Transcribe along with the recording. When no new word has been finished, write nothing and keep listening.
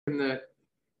And that.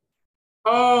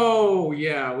 Oh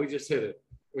yeah, we just hit it.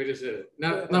 We just hit it.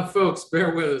 Now, folks,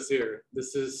 bear with us here.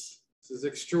 This is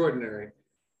extraordinary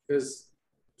because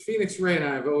Phoenix Ray and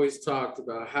I have always talked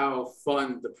about how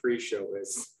fun the pre-show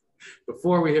is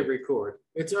before we hit record.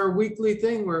 It's our weekly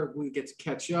thing where we get to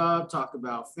catch up, talk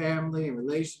about family and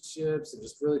relationships and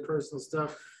just really personal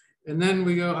stuff. And then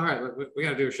we go, all right, we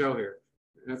got to do a show here.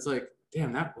 And it's like,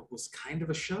 damn, that was kind of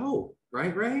a show,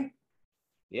 right, Ray?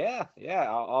 Yeah,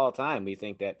 all the time. We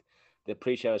think that the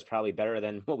pre-show is probably better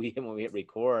than when we hit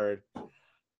record.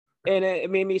 And it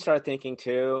made me start thinking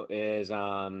too, is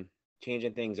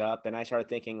changing things up. And I started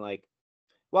thinking like,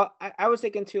 well, I was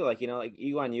thinking too, like, like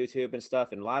you on YouTube and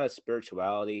stuff, and a lot of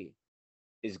spirituality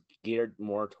is geared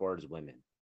more towards women.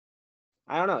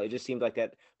 I don't know. It just seems like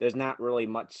that there's not really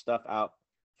much stuff out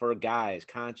for guys,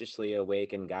 consciously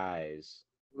awakened guys.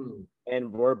 Hmm.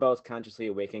 And we're both consciously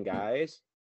awakened guys,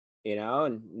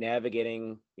 and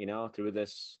navigating, through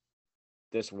this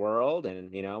world, and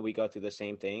we go through the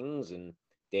same things, and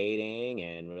dating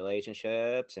and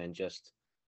relationships and just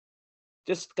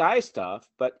guy stuff,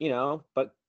 but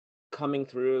coming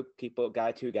through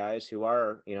two guys who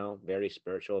are, very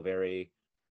spiritual, very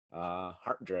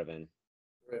heart driven.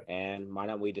 Right. And why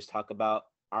don't we just talk about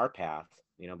our path,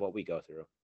 what we go through.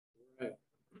 Right.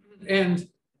 And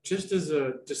just as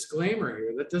a disclaimer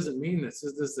here, that doesn't mean this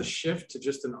is a shift to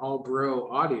just an all bro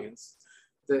audience.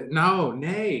 That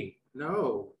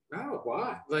no,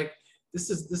 why? Like this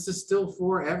is still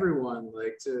for everyone,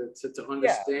 like to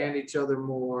understand each other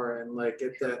more and like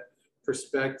get that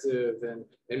perspective and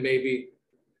maybe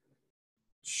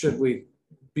should we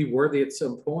be worthy at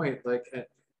some point, like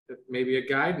maybe a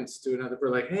guidance to another, for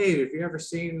like, hey, have you ever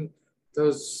seen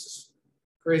those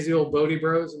crazy old Bodhi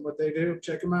bros and what they do?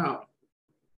 Check them out.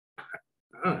 I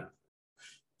don't know.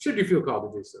 Should you feel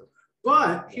called to do so?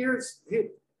 But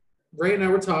Ray and I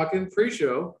were talking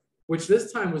pre-show, which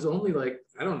this time was only like,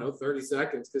 I don't know, 30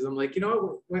 seconds, because I'm like, you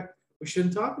know what? We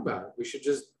shouldn't talk about it. We should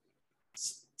just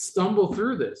stumble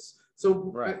through this.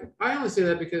 So right. I only say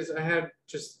that because I had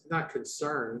just not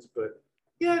concerns, but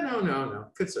no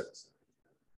concerns.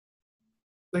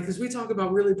 Like, because we talk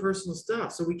about really personal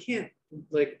stuff, so we can't,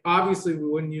 like, obviously we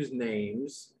wouldn't use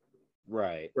names.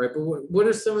 Right. But what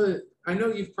are some of the, I know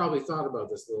you've probably thought about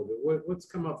this a little bit. What's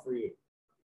come up for you?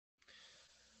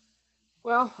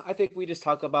 Well, I think we just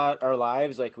talk about our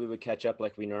lives like we would catch up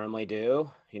like we normally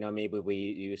do. Maybe we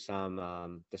use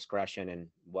some discretion in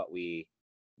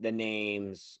the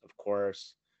names, of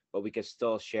course, but we could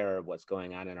still share what's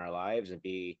going on in our lives and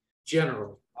be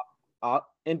general.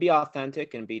 And be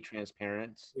authentic and be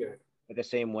transparent. Yeah. But the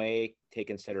same way, take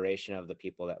consideration of the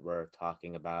people that we're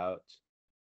talking about.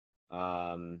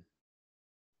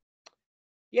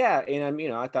 Yeah,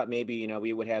 and I thought maybe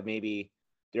we would have maybe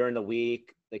during the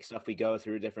week like stuff we go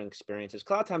through, different experiences.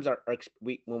 A lot of times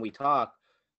when we talk,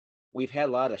 we've had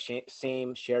a lot of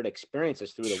same shared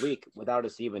experiences through the week without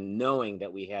us even knowing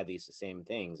that we had these same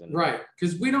things. And right,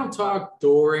 because we don't talk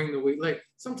during the week. Like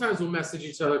sometimes we'll message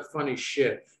each other funny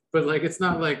shit, but like it's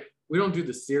not like we don't do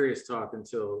the serious talk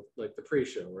until like the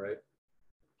pre-show, right?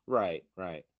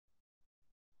 Right.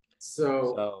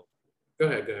 So go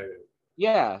ahead.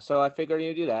 Yeah, so I figured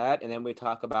you do that, and then we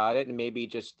talk about it, and maybe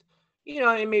just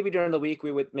and maybe during the week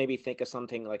we would maybe think of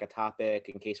something like a topic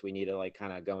in case we need to like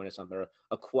kind of go into something, or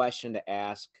a question to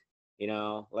ask.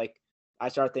 Like I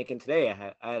started thinking today,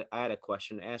 I had a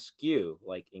question to ask you,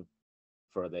 like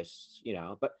for this,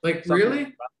 but like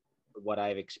really what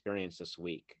I've experienced this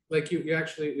week. Like you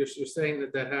actually you're saying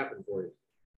that happened for you.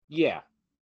 Yeah.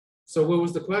 So what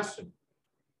was the question?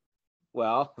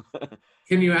 Well,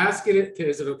 can you ask it?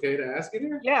 Is it okay to ask it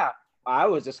here? Yeah, I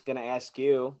was just gonna ask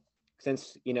you,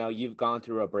 since you've gone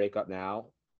through a breakup now,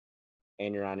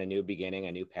 and you're on a new beginning,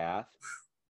 a new path.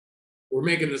 We're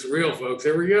making this real, folks.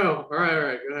 Here we go. All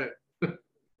right, go ahead.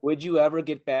 Would you ever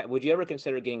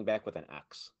consider getting back with an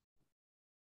ex?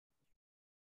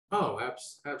 Oh,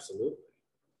 absolutely.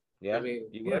 Yeah. I mean,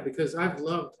 because I've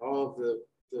loved all of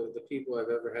the people I've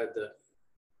ever had the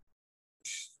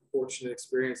fortunate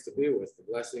experience to be with. The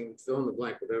blessing, fill in the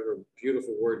blank, whatever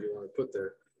beautiful word you want to put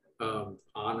there.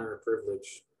 Honor,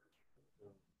 privilege.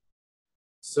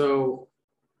 So,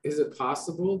 is it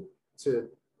possible to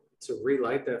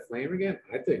relight that flame again?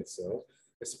 I think so,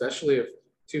 especially if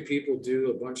two people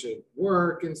do a bunch of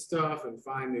work and stuff and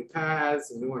find new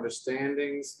paths and new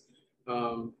understandings.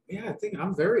 I think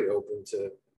I'm very open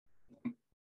to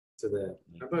that.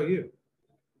 How about you?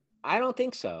 I don't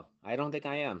think so. I don't think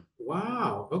I am.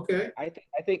 Wow. Okay. I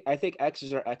think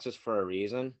exes are exes for a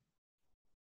reason.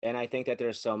 And I think that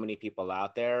there's so many people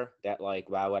out there that like,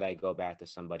 why would I go back to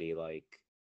somebody like,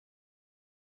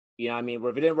 I mean,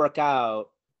 if it didn't work out,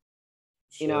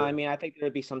 Sure. I mean, I think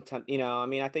there'd be some time, I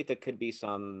mean, I think there could be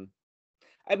some,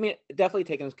 I mean, definitely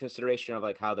take into consideration of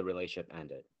like how the relationship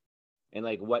ended and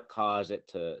like what caused it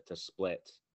to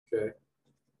split. Okay.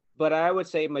 But I would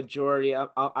say majority,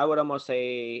 I would almost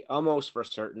say almost for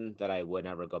certain that I would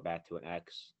never go back to an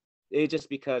ex. It's just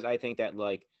because I think that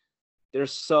like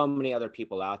there's so many other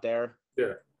people out there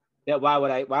Yeah. that why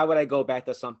would I go back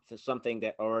to something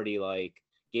that already like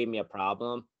gave me a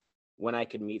problem when I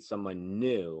could meet someone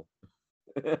new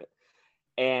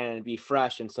and be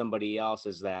fresh in somebody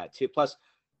else's that too. Plus,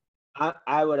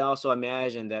 I would also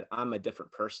imagine that I'm a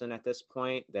different person at this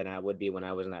point than I would be when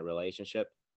I was in that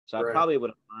relationship. So I Right. probably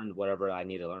would have learned whatever I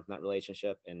need to learn from that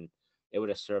relationship, and it would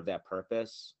have served that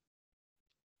purpose.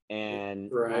 And I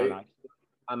don't Right. know,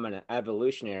 I'm an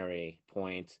evolutionary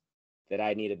point that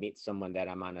I need to meet someone that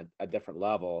I'm on a different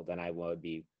level than I would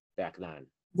be back then.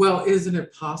 Well, isn't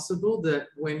it possible that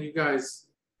when you guys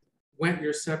went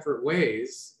your separate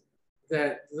ways,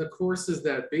 that the courses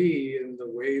that be and the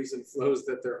waves and flows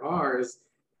that there are is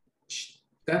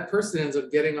that person ends up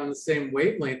getting on the same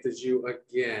wavelength as you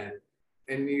again,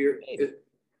 and Maybe.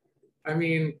 I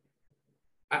mean,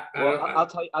 Well,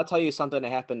 I'll tell you something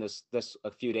that happened this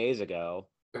a few days ago.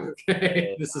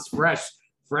 okay, Is, this is fresh,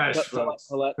 folks.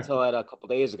 till a couple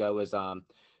days ago was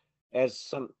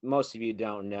as most of you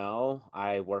don't know,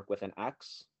 I work with an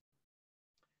ex,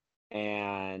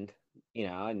 and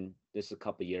and this is a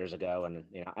couple years ago, and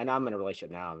and I'm in a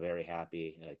relationship now. I'm very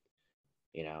happy, like,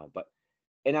 but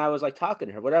and I was like talking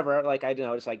to her, whatever. Like I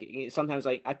noticed, like sometimes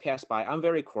like I pass by, I'm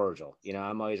very cordial.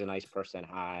 I'm always a nice person.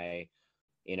 Hi,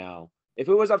 if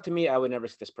it was up to me, I would never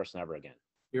see this person ever again.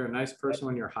 You're a nice person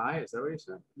when you're high. Is that what you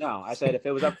said? No, I said if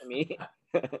it was up to me,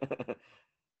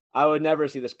 I would never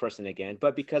see this person again.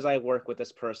 But because I work with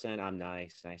this person, I'm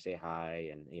nice and I say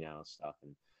hi and stuff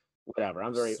and whatever.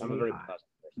 I'm a Say very hi. pleasant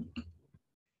person.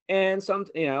 And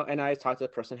and I talked to the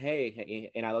person,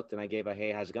 hey, and I looked and I gave a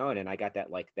hey, how's it going? And I got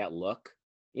that look, that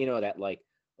like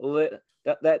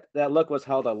that look was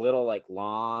held a little like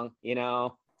long, Oh, and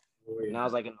I yeah.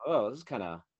 was like, oh, this is kind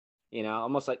of,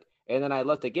 almost like. And then I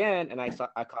looked again and I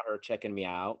caught her checking me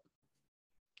out.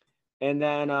 And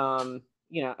then and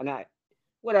I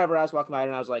whatever, I was walking by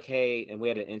and I was like, hey, and we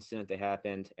had an incident that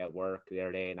happened at work the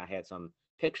other day, and I had some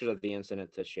pictures of the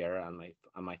incident to share on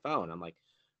my phone. I'm like,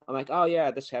 oh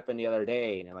yeah, this happened the other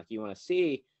day, and I'm like, you want to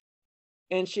see?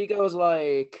 And she goes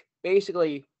like,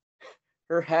 basically,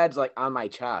 her head's like on my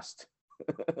chest,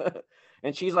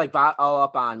 and she's like all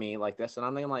up on me like this, and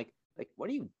I'm like, what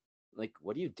are you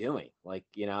doing? Like,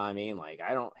 what I mean? Like,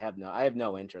 I have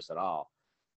no interest at all.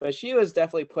 But she was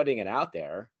definitely putting it out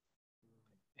there,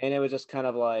 and it was just kind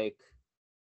of like,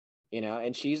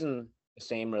 and she's in the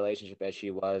same relationship as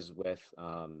she was with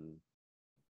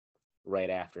right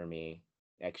after me,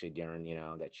 actually during,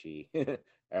 that she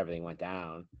everything went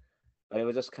down. But it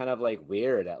was just kind of like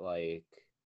weird that like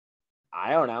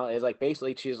I don't know. It's like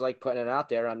basically she's like putting it out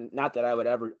there. Not that I would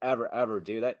ever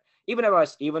do that. Even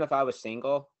if I was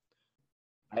single,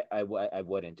 I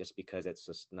wouldn't, just because it's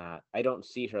just not. I don't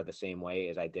see her the same way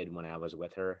as I did when I was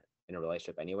with her in a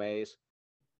relationship, anyways.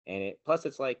 And plus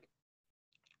it's like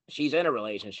she's in a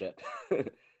relationship.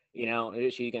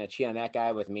 Is she gonna cheat on that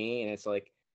guy with me? And it's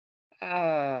like,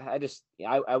 I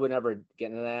would never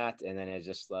get into that. And then it's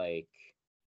just like,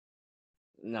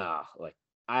 no, like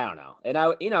I don't know. And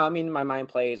I mean, my mind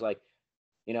plays like,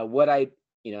 would I,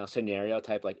 scenario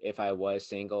type, like if I was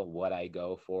single, would I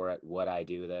go for it? Would I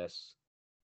do this?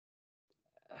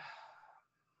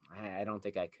 I don't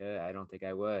think I could. I don't think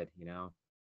I would.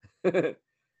 It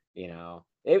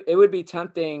would be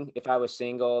tempting if I was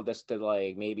single just to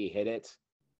like maybe hit it.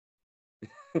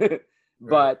 Right.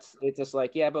 But it's just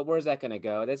like, yeah, but where's that gonna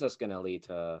go? That's just gonna lead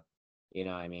to,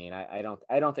 I mean, I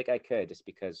don't think I could, just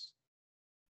because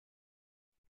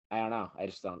I don't know.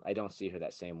 I don't see her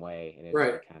that same way. And it's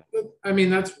Right. like kind of, But, I mean,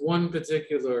 that's one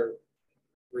particular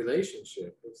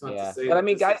relationship. It's not to yeah. say But I that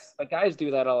mean, this is, guys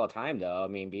do that all the time though. I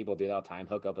mean, people do that all the time,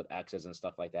 hook up with exes and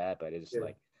stuff like that. But it's just yeah.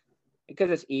 like,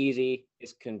 because it's easy,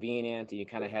 it's convenient, and you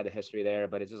kind of had the history there.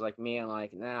 But it's just like me, I'm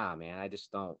like, nah, man, I just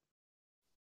don't.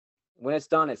 When it's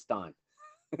done, it's done.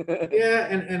 Yeah,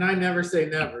 and I never say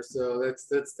never. So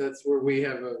that's where we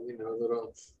have a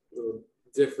little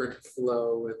different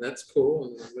flow, and that's cool.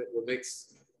 And what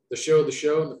makes the show and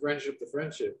the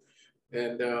friendship.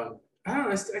 And I don't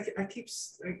know. I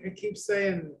keep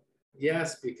saying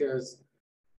yes because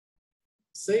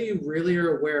say you really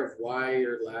are aware of why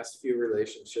your last few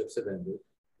relationships have ended.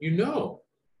 You know,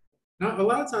 not a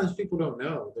lot of times people don't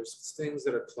know. There's things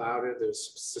that are clouded.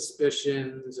 There's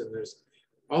suspicions, and there's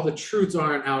all the truths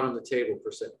aren't out on the table per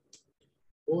se.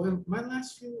 Well, in my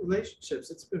last few relationships,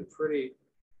 it's been pretty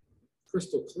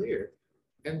crystal clear.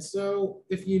 And so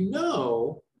if you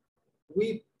know,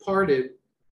 we parted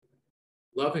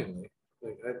lovingly.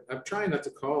 Like I'm trying not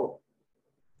to call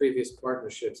previous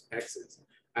partnerships exes.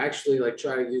 I actually like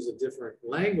try to use a different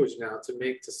language now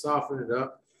to soften it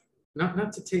up,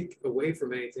 not to take away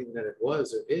from anything that it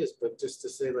was or is, but just to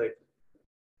say like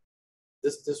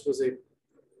this was a,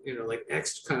 you know, like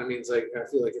X kind of means like I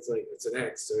feel like it's an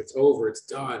X, so it's over, it's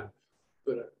done.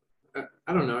 But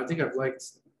I don't know. I think I've liked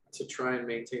to try and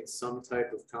maintain some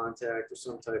type of contact or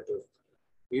some type of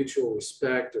mutual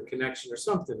respect or connection or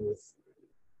something with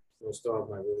most all of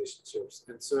my relationships.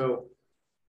 And so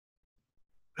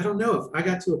I don't know if I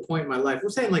got to a point in my life. We're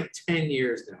saying like 10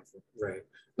 years now, right?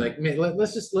 Like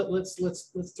let's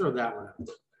throw that one out.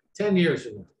 10 years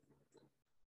from now.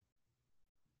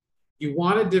 You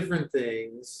wanted different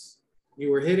things.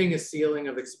 You were hitting a ceiling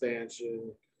of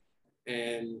expansion,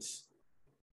 and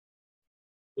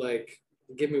like,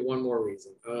 give me one more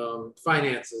reason.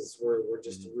 Finances were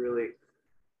just really,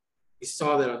 you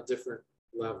saw that on different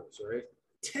levels, right?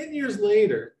 10 years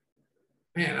later,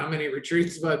 man, how many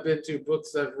retreats have I been to,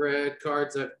 books I've read,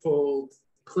 cards I've pulled,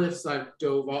 cliffs I've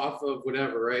dove off of,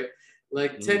 whatever, right?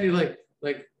 Like 10 years,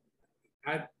 like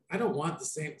I don't want the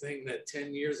same thing that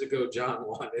 10 years ago John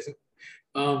wanted.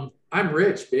 I'm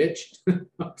rich, bitch.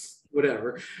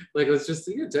 Whatever. Like, let's just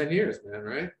see 10 years, man,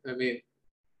 right? I mean,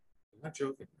 I'm not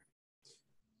joking.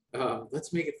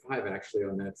 Let's make it 5 actually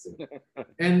on that scene.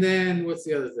 And then what's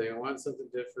the other thing? I want something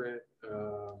different.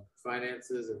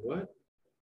 Finances and what?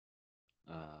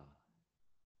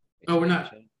 Oh, we're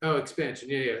not. Oh, expansion.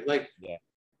 Yeah. Like, yeah.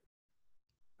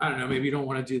 I don't know. Maybe you don't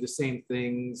want to do the same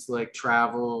things like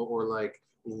travel or like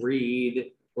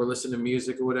read or listen to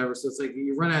music or whatever. So it's like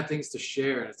you run out of things to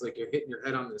share, and it's like you're hitting your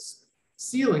head on this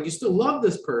ceiling. You still love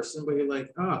this person, but you're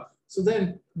like, oh. So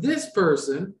then this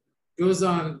person goes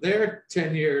on their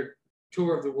 10-year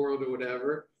tour of the world or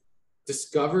whatever,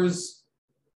 discovers,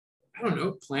 I don't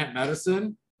know, plant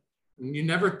medicine. And you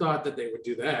never thought that they would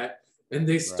do that. And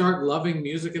they start loving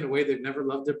music in a way they've never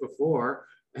loved it before.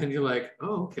 And you're like,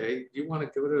 oh, okay, you want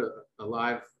to go to a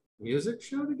live music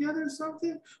show together or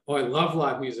something? Oh, I love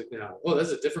live music now. Oh,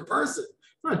 that's a different person.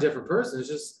 Not a different person. It's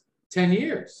just 10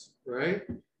 years, right?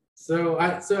 So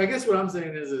I guess what I'm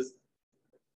saying is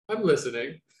I'm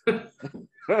listening.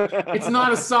 It's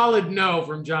not a solid no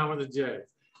from John with a J.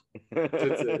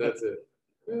 That's it.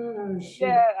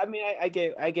 Yeah, I mean, I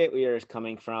get where you're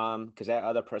coming from, because that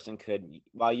other person could,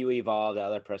 while you evolve, the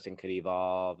other person could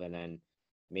evolve, and then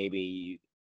maybe,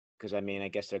 because I mean, I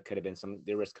guess there could have been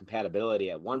there was compatibility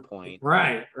at one point,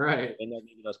 right, and then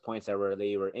maybe those points that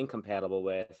they were incompatible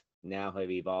with now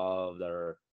have evolved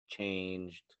or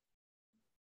changed.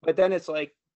 But then it's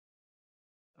like,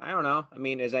 I don't know. I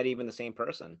mean, is that even the same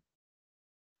person?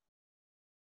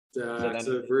 That's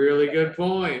a really good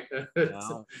point.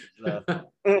 Now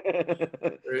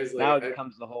it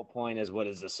becomes the whole point is, what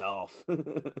is the self?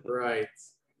 Right.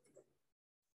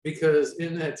 Because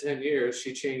in that 10 years,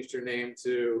 she changed her name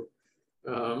to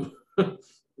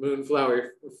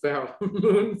Moonflower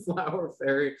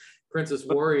Fairy Princess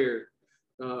Warrior.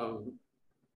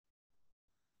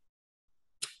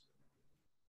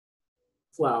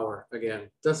 Flower again.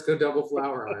 Dusko Double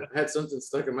Flower. I had something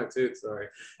stuck in my tooth. Sorry.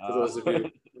 For those of you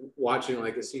watching,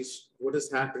 like, what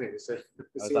is happening? Is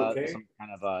he okay? Some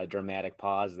kind of a dramatic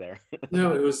pause there.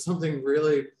 No, it was something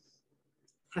really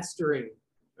pestering,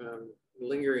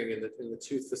 lingering in the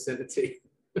tooth vicinity.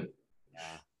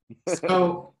 Yeah.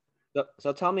 So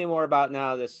tell me more about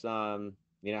now this, how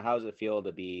does it feel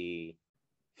to be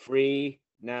free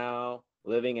now,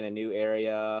 living in a new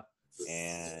area,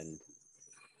 and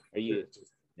are you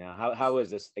now how is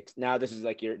this now? This is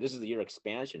like your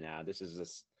expansion now. This is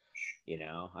this,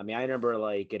 I mean, I remember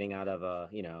like getting out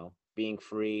of being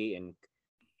free and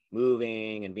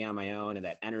moving and being on my own, and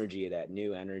that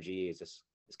new energy is just,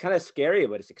 it's kind of scary,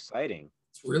 but it's exciting.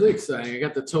 It's really exciting. I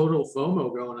got the total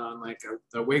FOMO going on. Like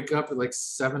I wake up at like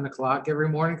 7 o'clock every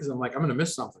morning because I'm like, I'm gonna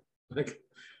miss something. Like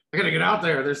I gotta get out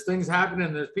there. There's things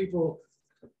happening. There's people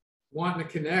wanting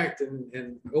to connect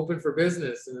and open for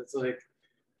business, and it's like,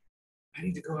 I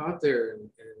need to go out there and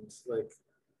like,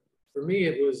 for me,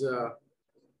 it was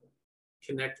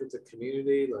connect with the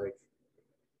community. Like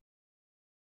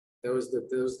that was the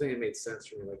thing that made sense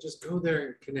for me. Like just go there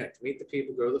and connect, meet the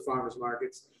people, go to the farmers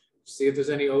markets, see if there's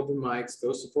any open mics,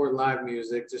 go support live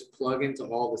music, just plug into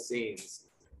all the scenes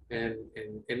and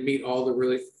meet all the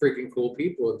really freaking cool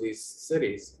people of these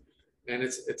cities. And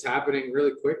it's happening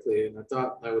really quickly. And I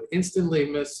thought I would instantly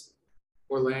miss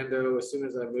Orlando as soon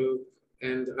as I moved.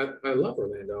 And I love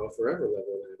Orlando. I'll forever love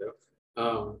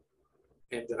Orlando.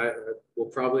 and I will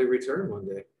probably return one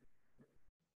day.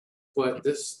 But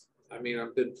this, I mean,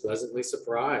 I've been pleasantly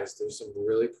surprised. There's some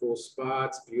really cool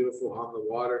spots, beautiful on the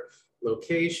water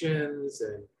locations,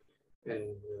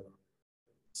 and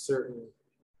certain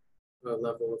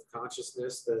level of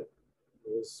consciousness that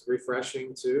was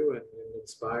refreshing too, and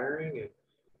inspiring,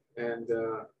 and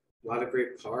a lot of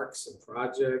great parks and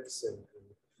projects,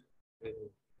 and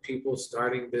people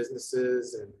starting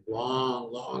businesses and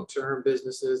long-term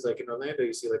businesses. Like in Orlando,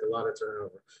 you see like a lot of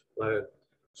turnover,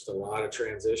 just a lot of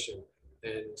transition,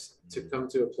 and to come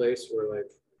to a place where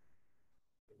like,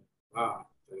 wow,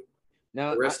 like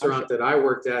Now, the restaurant that I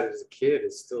worked at as a kid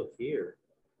is still here.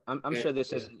 I'm sure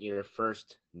this isn't your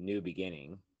first new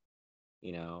beginning,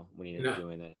 you know, when you're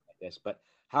doing it like this. But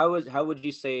how would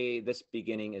you say this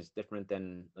beginning is different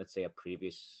than, let's say, a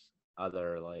previous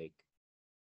other like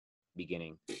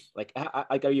beginning? Like,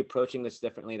 are you approaching this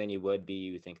differently than you would be,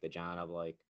 you think, the John of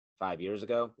like 5 years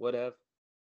ago would have?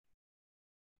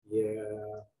 Yeah,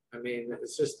 I mean,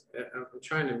 it's just I'm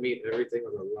trying to meet everything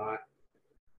with a lot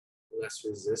less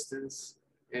resistance,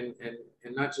 and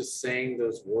not just saying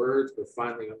those words, but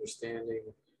finally understanding,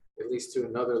 at least to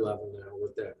another level now,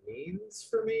 what that means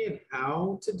for me and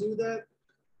how to do that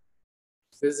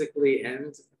physically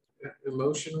and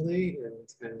emotionally,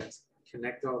 and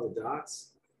connect all the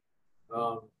dots.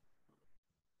 Um,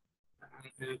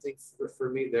 and I think for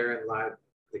me, therein lied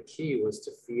the key was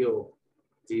to feel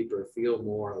deeper, feel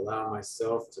more, allow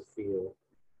myself to feel,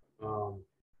 um,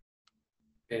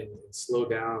 and slow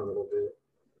down a little bit.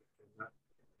 And not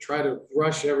try to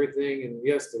rush everything. And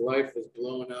yes, the life is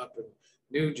blowing up, and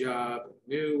new job,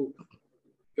 new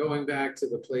going back to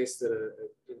the place that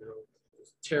you know,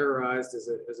 was terrorized as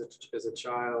a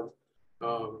child.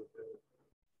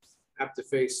 Have to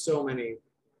face so many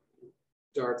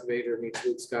Darth Vader meets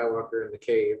Luke Skywalker in the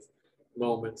cave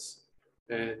moments,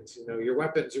 and you know, your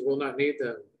weapons, you will not need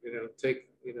them. You know, take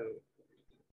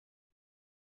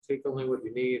only what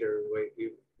you need, or wait,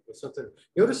 you something.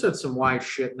 Yoda said some wise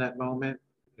shit in that moment.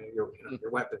 Your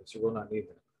weapons, you will not need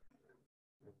them.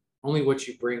 Only what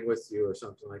you bring with you, or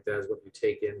something like that, is what you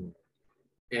take in.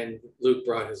 And Luke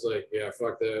brought his, like, yeah,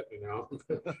 fuck that, you know.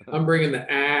 I'm bringing the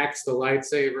axe, the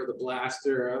lightsaber, the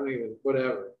blaster. I don't even,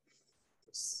 whatever.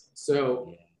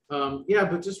 So, yeah,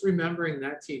 but just remembering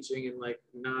that teaching, and like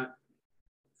not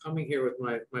coming here with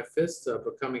my fists up,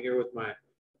 but coming here with my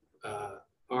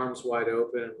arms wide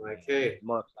open, and like, hey,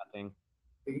 more accepting.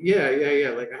 Yeah.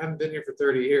 Like, I haven't been here for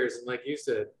 30 years, and like you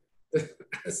said,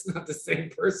 it's not the same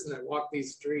person that walked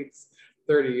these streets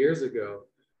 30 years ago,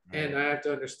 and I have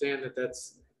to understand that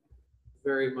that's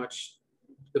very much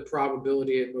the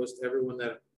probability in most everyone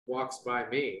that walks by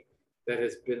me that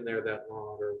has been there that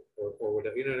long, or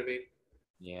whatever. You know what I mean?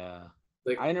 Yeah.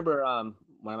 Like, I remember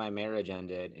when my marriage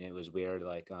ended, and it was weird,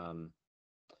 like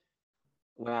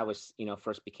when I was, you know,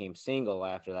 first became single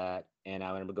after that, and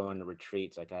I remember going to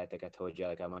retreats. Like, I think I told you,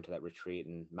 like, I went to that retreat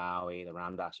in Maui, the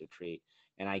Ram Dass retreat,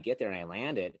 and I get there and I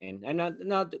landed, and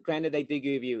not granted, they did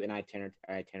give you an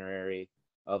itinerary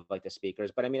of like the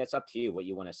speakers, but I mean, it's up to you what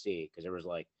you want to see, because there was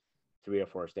like 3 or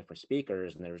 4 different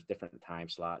speakers, and there was different time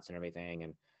slots and everything,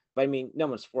 and but I mean, no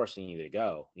one's forcing you to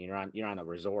go. You're on a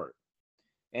resort.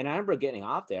 And I remember getting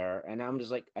off there, and I'm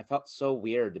just like, I felt so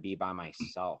weird to be by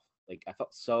myself. Like, I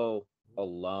felt so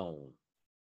alone,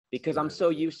 because I'm so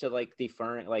used to like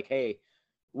deferring, like, hey,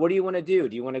 what do you want to do?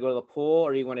 Do you want to go to the pool,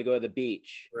 or do you want to go to the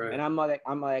beach? right. And I'm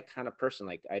like kind of person,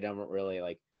 like, I don't really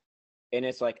like, and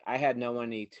it's like I had no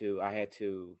one I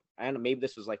don't know, maybe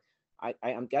this was like,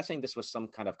 I'm guessing this was some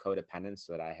kind of codependence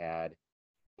that I had,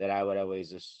 that I would always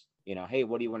just, you know, hey,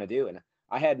 what do you want to do? And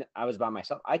I was by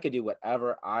myself. I could do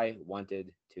whatever I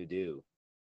wanted to do.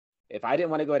 If I didn't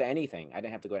want to go to anything, I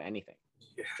didn't have to go to anything.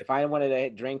 Yeah. If I wanted to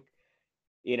drink,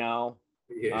 you know,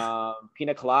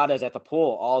 pina coladas at the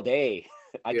pool all day,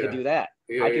 I could do that.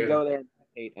 I could go there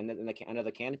and then in the end of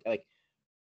the can, like,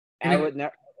 I would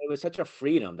never. It was such a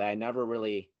freedom that I never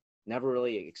really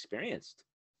experienced.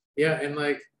 Yeah, and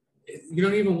like, you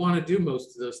don't even want to do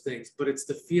most of those things, but it's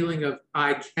the feeling of,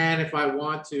 I can if I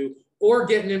want to, or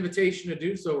get an invitation to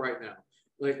do so right now.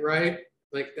 Like, right?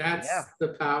 Like, that's the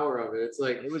power of it. It's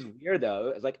like, it was weird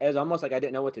though. It was almost like I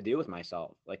didn't know what to do with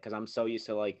myself. Like, because I'm so used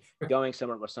to like going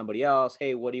somewhere with somebody else.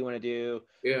 Hey, what do you want to do?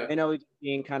 yeah. And always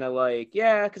being kind of like,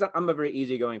 yeah, because I'm a very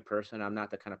easygoing person. I'm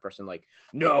not the kind of person like,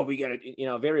 no, we gotta, you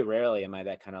know, very rarely am I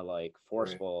that kind of like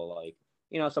forceful, like,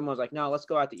 you know, someone's like, no, let's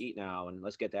go out to eat now and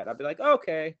let's get that. I'd be like,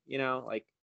 okay, you know, like,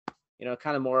 you know,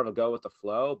 kind of more of a go with the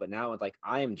flow. But now it's like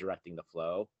I am directing the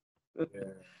flow.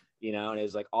 You know, and it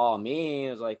was like all me.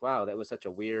 It was like, wow, it was such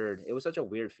a weird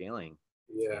feeling.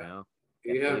 Yeah. You know?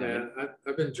 That Yeah, freedom. man.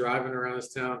 I've been driving around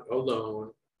this town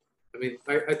alone. I mean,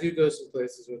 I do go some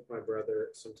places with my brother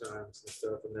sometimes and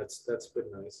stuff, and that's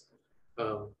been nice.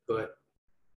 But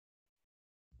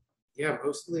yeah,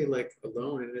 mostly like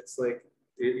alone, and it's like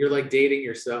you're like dating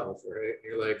yourself, right?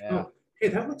 You're like, Yeah. oh, hey,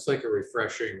 that looks like a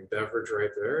refreshing beverage right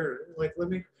there. Like, let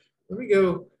me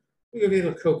go get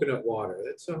a coconut water.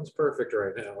 That sounds perfect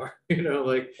right now.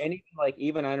 Like And even like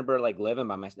even I remember like living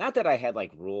by myself. Not that I had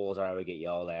like rules or I would get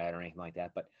yelled at or anything like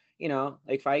that, but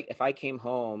like if I came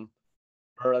home,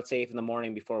 or let's say if in the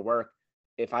morning before work,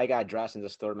 if I got dressed and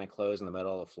just threw my clothes in the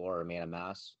middle of the floor and made a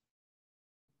mess,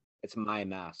 it's my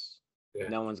mess. yeah,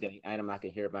 No one's gonna. I'm not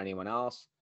gonna hear about anyone else.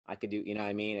 I could do. You know what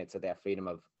I mean? It's that freedom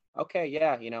of okay,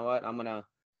 yeah. You know what? I'm gonna.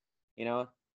 You know,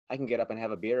 I can get up and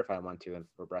have a beer if I want to and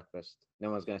for breakfast.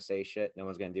 No one's gonna say shit. No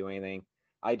one's gonna do anything.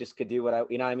 I just could do what I.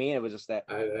 You know what I mean? It was just that.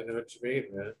 I know what you mean,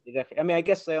 man. I mean, I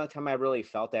guess the only time I really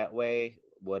felt that way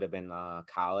would have been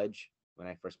college when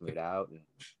I first moved out, and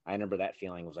I remember that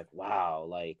feeling was like, wow,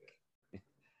 like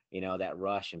that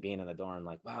rush and being in the dorm,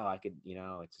 like, wow, I could,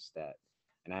 it's just that,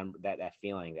 and I'm that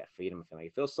feeling, that freedom feeling.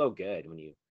 It feels so good when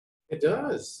you, It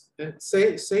does. And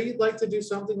say you'd like to do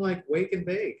something like wake and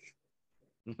bake.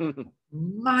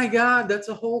 My God, that's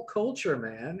a whole culture,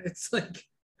 man. It's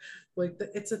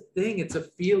it's a thing, it's a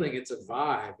feeling, it's a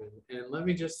vibe. And let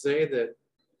me just say that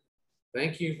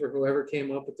thank you for whoever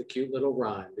came up with the cute little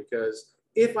rhyme, because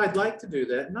if I'd like to do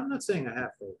that, and I'm not saying I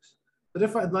have, folks, but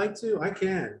if I'd like to, I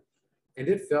can. And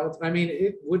I mean,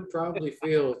 it would probably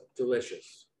feel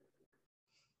delicious.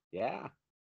 yeah,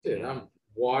 Dude, yeah, I'm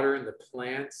watering the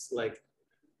plants like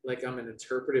I'm an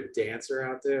interpretive dancer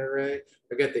out there, right?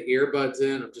 I got the earbuds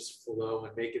in, I'm just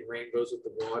flowing, making rainbows with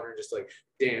the water, and just like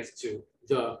dance to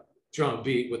the drum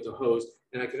beat with the hose.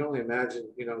 And I can only imagine,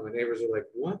 my neighbors are like,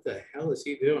 what the hell is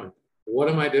he doing? What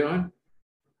am I doing?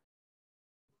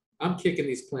 I'm kicking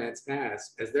these plants'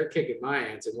 ass as they're kicking my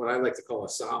ass in what I like to call a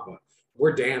samba.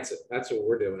 We're dancing. That's what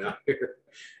we're doing out here.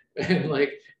 And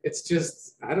like it's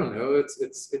just, I don't know,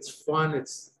 it's fun.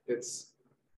 It's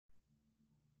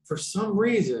for some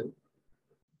reason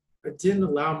I didn't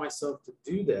allow myself to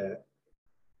do that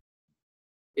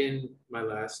in my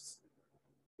last,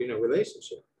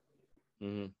 relationship.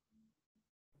 hmm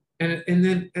And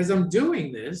then as I'm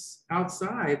doing this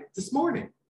outside this morning,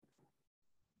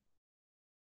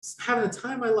 having the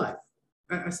time of my life,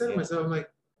 I said to yeah, myself, I'm like,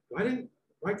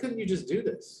 why couldn't you just do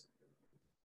this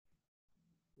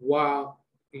while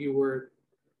you were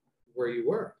where you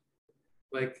were?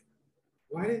 Like,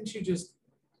 why didn't you just,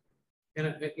 and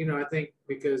I think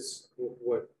because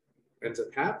what ends up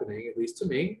happening, at least to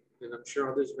me, and I'm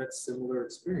sure others have had similar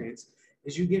experience,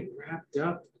 is you get wrapped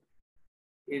up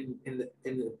in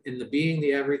the being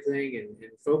the everything,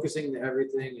 and focusing the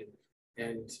everything,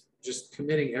 and just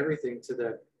committing everything to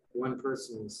that one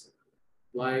person's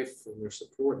life and their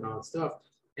support and all that stuff.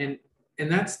 And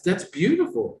that's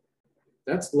beautiful.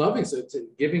 That's loving. So it's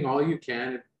giving all you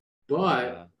can, but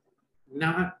yeah,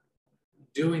 not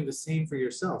doing the same for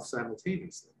yourself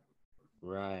simultaneously.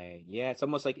 right, yeah. It's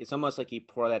almost like you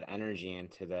pour that energy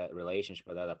into that relationship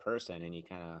with the other person, and you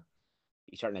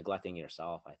start neglecting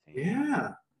yourself. I think.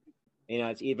 Yeah,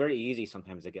 It's very easy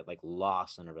sometimes to get like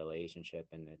lost in a relationship,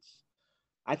 and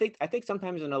I think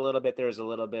sometimes in a little bit there's a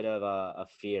little bit of a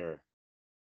fear,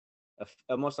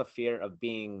 almost a fear of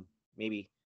being maybe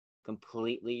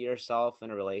completely yourself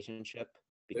in a relationship,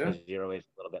 yeah, because you're always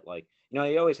a little bit like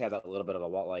you always have that little bit of a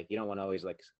wall, like you don't want to always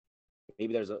like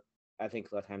maybe there's a I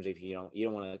think a lot of times if you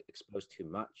don't want to expose too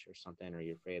much or something, or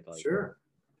you're afraid like sure.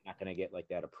 not gonna get like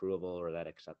that approval or that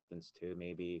acceptance too,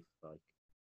 maybe like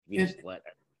if you And just let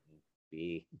everything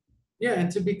be. yeah,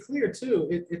 and to be clear too,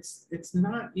 it's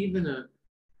not even a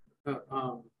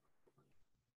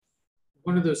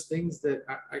one of those things that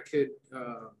I could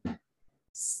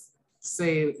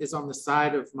say is on the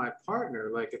side of my partner,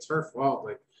 like it's her fault,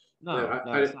 like that No,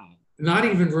 no, I it's not. not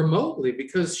even remotely,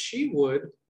 because she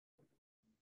would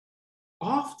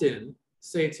often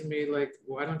say to me like,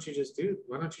 why don't you just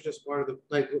water the,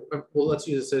 like, well, let's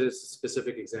use this as a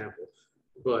specific example,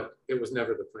 but it was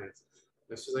never the plants.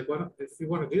 And she's like, if you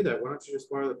want to do that, why don't you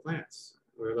just water the plants?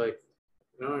 We're like,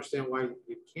 I don't understand why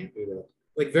you can't do that.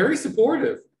 Like, very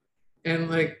supportive.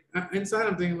 And like inside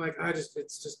I'm thinking like, it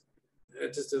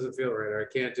just doesn't feel right, or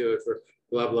I can't do it for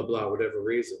blah blah blah whatever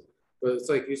reason. But it's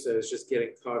like you said, it's just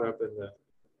getting caught up in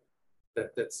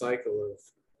that cycle of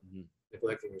Mhm.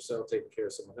 neglecting yourself, taking care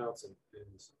of someone else, and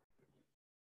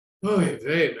oh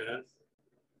hey man.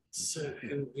 So,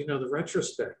 and the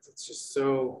retrospect, it's just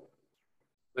so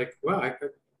like, wow, and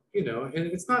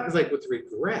it's not like with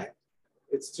regret,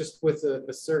 it's just with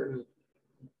a certain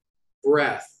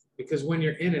breath because when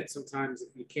you're in it, sometimes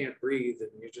you can't breathe and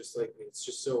you're just like, it's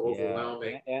just so Yeah,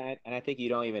 overwhelming. and I think you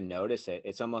don't even notice it.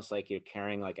 It's almost like you're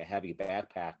carrying like a heavy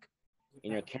backpack,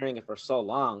 and you're carrying it for so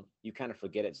long, you kind of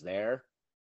forget it's there,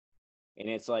 and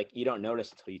it's like you don't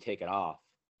notice until you take it off,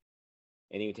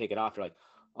 and you take it off, you're like,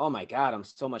 oh my God, I'm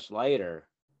so much lighter,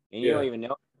 and you don't Yeah, even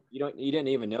know you didn't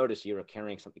even notice you were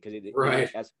carrying something because you right.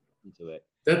 didn't add into it.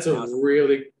 That's And a now it's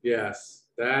really, yes,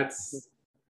 that's,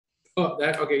 oh,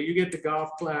 that, okay, you get the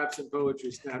golf claps and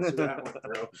poetry snaps for that one,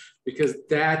 bro, because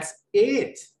that's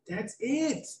it. That's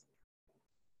it.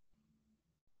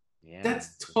 yeah,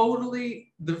 That's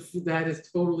totally that is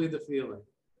totally the feeling.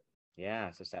 yeah,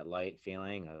 it's just that light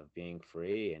feeling of being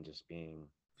free and just being,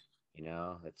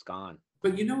 it's gone.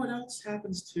 But you know what else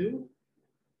happens too?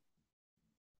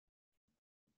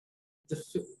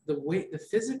 The weight, the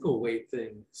physical weight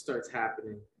thing starts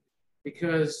happening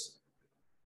because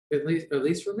at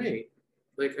least for me,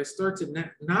 like I start to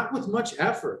not with much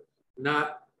effort,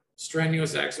 not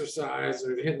strenuous exercise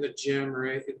or hitting the gym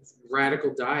or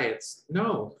radical diets.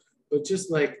 No, but just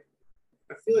like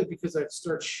I feel like because I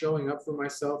start showing up for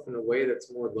myself in a way that's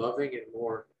more loving and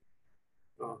more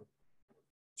um,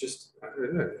 just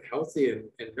healthy and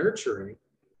nurturing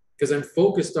because I'm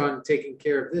focused on taking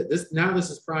care of this. Now this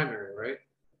is primary, right?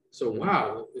 So Mhm.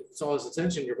 wow, it's all this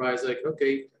attention. Your body's like,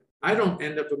 okay, I don't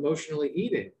end up emotionally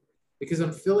eating because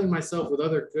I'm filling myself with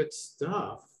other good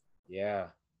stuff. Yeah.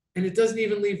 And it doesn't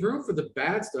even leave room for the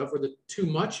bad stuff or the too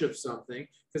much of something.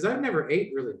 Because I've never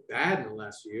ate really bad in the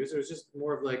last few years. It was just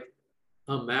more of like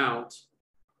amount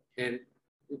and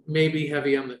maybe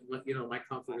heavy on the, my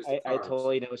comfort is the I carbs.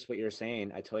 totally notice what you're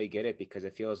saying. I totally get it because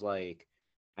it feels like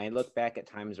I look back at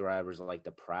times where I was like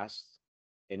depressed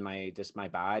in my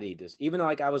body, just even though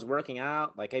like I was working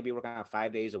out, like I'd be working out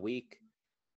 5 days a week,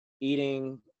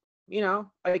 eating,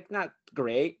 like not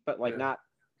great, but like Yeah. not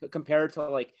compared to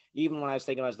like even when I was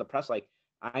thinking I was depressed, like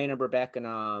I remember back in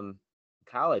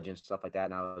college and stuff like that,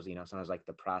 and I was, sometimes like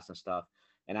depressed and stuff,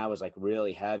 and I was like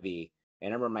really heavy.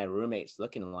 And I remember my roommates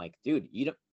looking like, dude,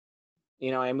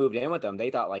 I moved in with them. They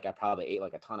thought like I probably ate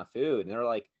like a ton of food, and they're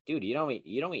like, "Dude, you don't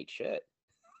eat shit,"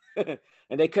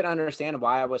 and they couldn't understand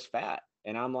why I was fat.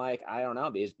 And I'm like, I don't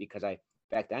know, because I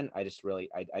back then I just really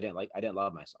I didn't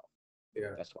love myself.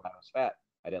 Yeah. That's why I was fat.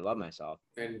 I didn't love myself,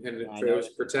 And and I it was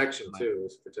noticed protection in my too. It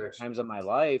was protection. times of my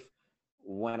life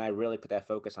when I really put that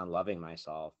focus on loving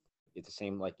myself. It's the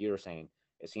same like you were saying.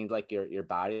 It seems like your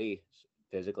body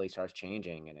physically starts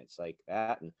changing, and it's like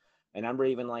that. And I remember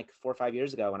even like 4 or 5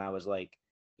 years ago when I was like,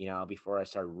 before I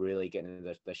started really getting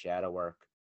into the shadow work,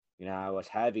 I was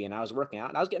heavy and I was working out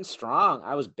and I was getting strong.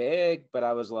 I was big, but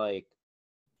I was like,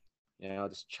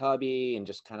 just chubby and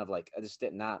just kind of like I just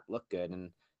did not look good.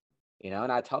 And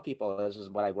I tell people this is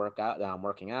what I work out, that I'm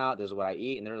working out, this is what I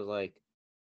eat, and they're like,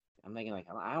 I'm thinking like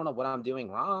I don't know what I'm doing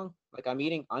wrong. Like I'm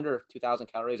eating under 2,000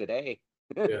 calories a day,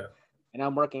 Yeah. and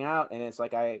I'm working out, and it's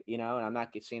like and I'm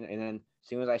not getting. And then as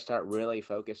soon as I start really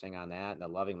focusing on that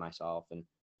and loving myself, and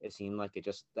it seemed like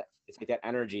it's like that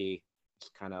energy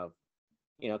just kind of,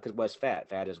 because what's fat?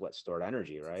 Fat is what stored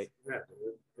energy, right? Yeah.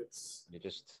 It's It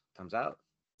just comes out.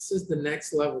 this is the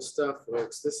next level stuff,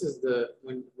 folks. This is the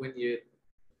when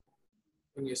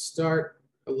you start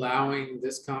allowing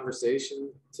this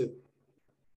conversation to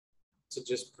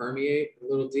just permeate a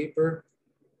little deeper,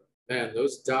 man,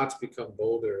 those dots become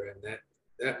bolder and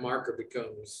that marker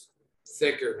becomes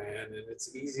thicker, man. And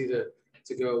it's easy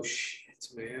to go, shit,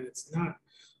 man. It's not,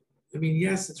 I mean,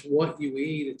 yes, it's what you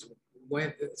eat,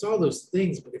 it's all those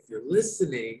things, but if you're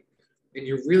listening and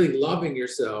you're really loving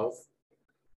yourself,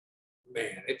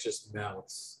 man, it just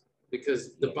melts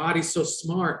because the Yeah, body's so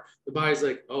smart. The body's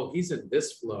like, oh, he's in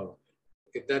this flow.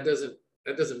 That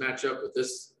doesn't match up with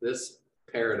this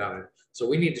paradigm. So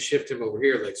we need to shift him over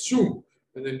here, like shoom.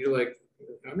 And then you're like,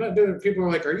 I'm not doing it. People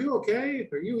are like, are you okay?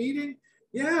 Are you eating?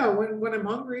 Yeah, when I'm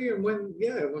hungry and when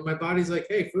my body's like,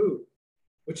 hey, food,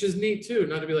 which is neat too.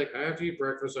 Not to be like, I have to eat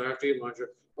breakfast, I have to eat lunch, or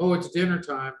oh, it's dinner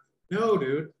time. No,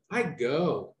 dude, I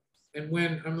go. And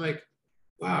when I'm like,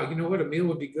 wow, you know what, a meal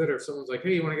would be good, or if someone's like,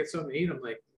 hey, you want to get something to eat? I'm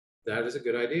like, that is a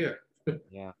good idea.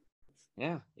 yeah,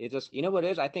 yeah. It just, what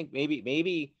it is. I think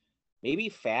maybe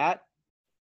fat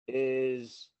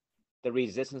is the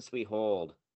resistance we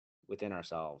hold within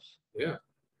ourselves. Yeah,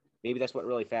 Maybe that's what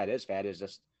really fat is. Fat is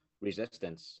just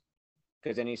resistance.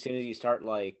 Because then as soon as you start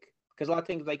because a lot of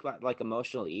things like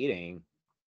emotional eating,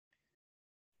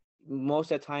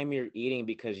 most of the time you're eating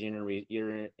because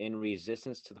you're in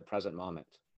resistance to the present moment.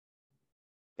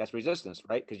 That's resistance,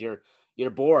 right? Because you're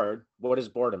bored. What is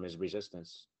boredom? Is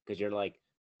resistance. Because you're like,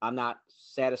 I'm not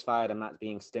satisfied. I'm not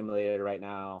being stimulated right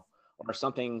now, or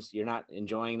something's you're not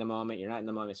enjoying the moment. You're not in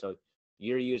the moment, so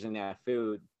you're using that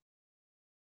food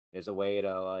as a way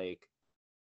to like,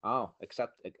 oh,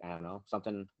 accept, I don't know,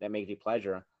 something that makes you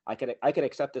pleasure. I could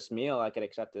accept this meal. I could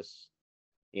accept this,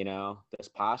 this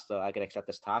pasta. I could accept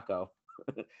this taco.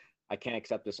 I can't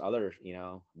accept this other,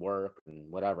 work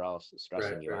and whatever else is Right,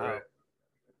 stressing you right, right. out.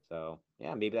 So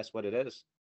yeah, maybe that's what it is.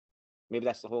 Maybe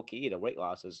that's the whole key to weight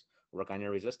loss is work on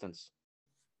your resistance.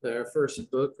 Our first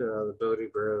book, the Bodhi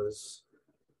Bros,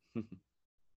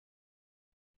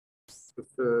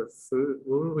 food.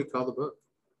 What would we call the book?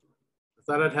 I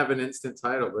thought I'd have an instant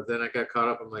title, but then I got caught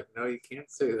up. I'm like, no, you can't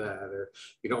say that, or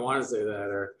you don't want to say that,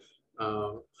 or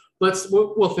um,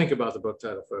 we'll think about the book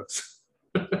title, folks.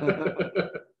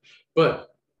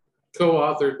 But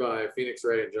co-authored by Phoenix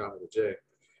Wright and John with a J.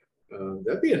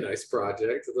 That'd be a nice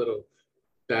project. A little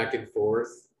back and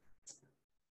forth,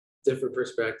 different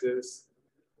perspectives.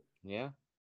 Yeah.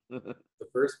 The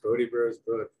first Bodhi Bros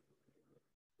book.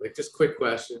 Like just quick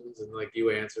questions and like you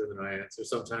answer and then I answer.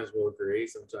 Sometimes we'll agree,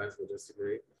 sometimes we'll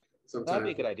disagree. That'd be a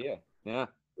Sometimes, good idea. Yeah.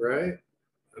 right?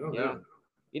 I don't Yeah. know.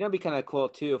 It'd be kind of cool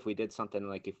too if we did something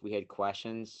like if we had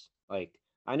questions. Like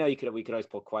I know we could always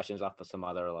pull questions off of some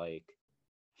other like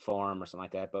forum or something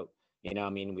like that, but I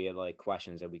mean, we had like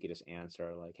questions that we could just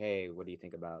answer, like, hey, what do you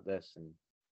think about this? And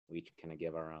we each kind of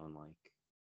give our own like.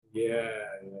 Yeah,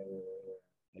 yeah.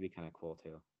 That'd be kind of cool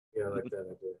too. Yeah, I like that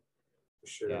idea. For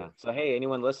sure. Yeah. So hey,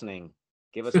 anyone listening,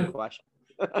 give us a question.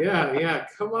 Yeah.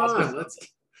 Come on. Let's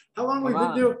how long Come we've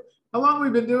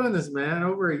been on. doing this, man?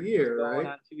 Over a It's year, going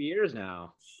right? on 2 years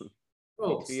now.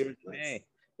 Oh, 2 years in May.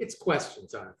 it's question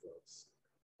time, folks.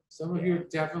 Some of you are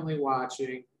definitely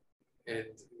watching, and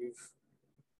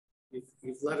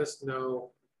you've let us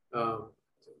know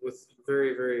with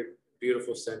very, very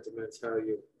beautiful sentiments how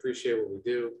you appreciate what we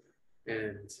do,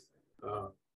 and um,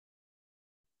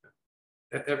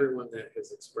 everyone that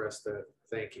has expressed that,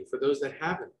 thank you. For those that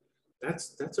haven't,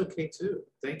 that's okay too.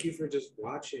 Thank you for just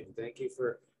watching. Thank you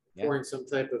for pouring some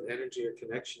type of energy or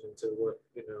connection into what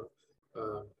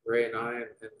Ray and I and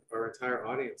our entire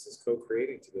audience is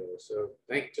co-creating together. So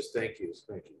thank yous.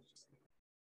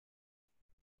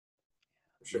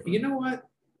 Sure. You know what?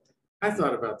 I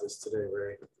thought about this today,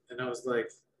 Ray, and I was like,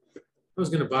 I was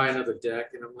gonna buy another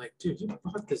deck, and I'm like, dude, you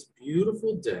bought this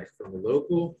beautiful deck from a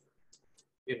local,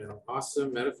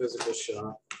 awesome metaphysical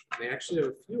shop. And they actually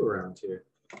have a few around here.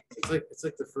 It's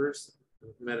like the first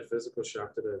metaphysical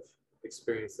shop that I've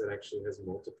experienced that actually has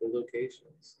multiple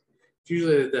locations. It's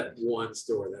usually that one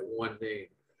store, that one name,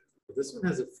 but this one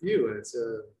has a few, and it's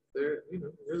they're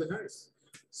really nice.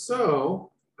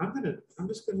 So I'm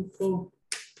just gonna pull.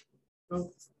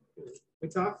 Well, we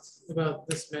talked about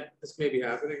this. This may be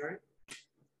happening, right?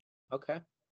 Okay.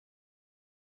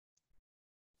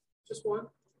 Just one.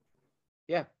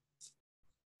 Yeah.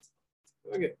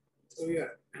 Okay. So yeah.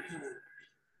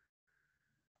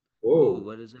 Whoa. Whoa.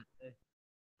 What does it say?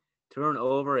 Turn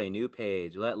over a new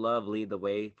page. Let love lead the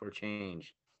way for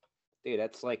change. Dude,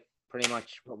 that's like pretty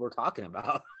much what we're talking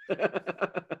about.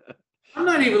 I'm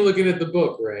not even looking at the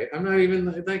book, right? I'm not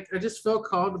even like, I just felt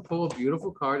called to pull a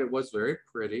beautiful card. It was very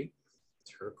pretty,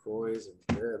 turquoise,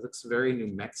 and it looks very New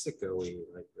Mexico-y,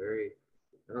 like very,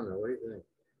 I don't know, what do you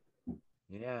think?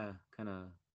 Yeah, kind of,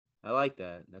 I like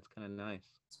that. That's kind of nice.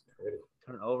 It's pretty.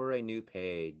 Turn over a new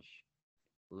page.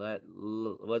 What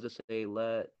does it say?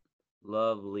 Let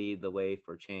love lead the way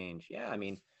for change. Yeah, I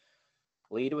mean,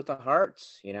 lead with the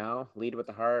hearts, lead with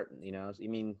the heart, I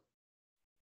mean,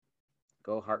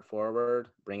 go heart forward,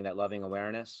 bring that loving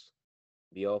awareness,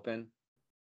 be open.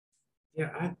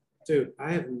 Yeah,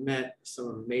 I have met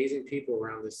some amazing people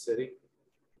around this city,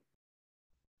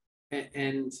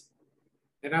 and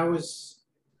I was,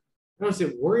 I don't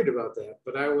say worried about that,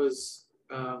 but I was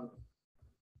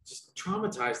just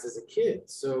traumatized as a kid.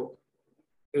 So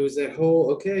it was that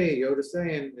whole, okay, Yoda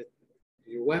saying that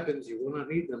your weapons, you will not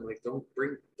need them. Like don't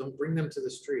bring them to the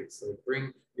streets. Like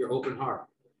bring your open heart.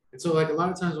 And so like a lot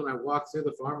of times when I walk through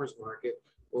the farmer's market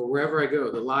or wherever I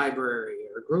go, the library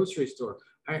or grocery store,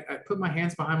 I put my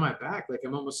hands behind my back, like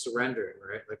I'm almost surrendering,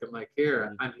 right? Like I'm like,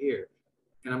 here, I'm here.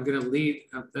 And I'm gonna lead.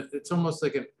 It's almost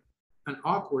like an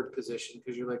awkward position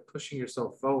because you're like pushing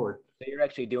yourself forward. So you're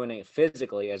actually doing it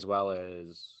physically as well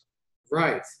as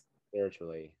right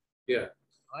spiritually. Yeah.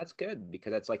 Well, that's good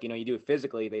because that's like, you do it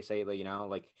physically. They say that,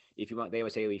 like they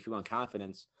would say, if you want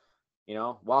confidence,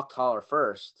 walk taller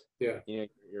first. Yeah.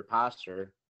 Your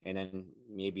posture, and then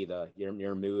maybe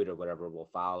your mood or whatever will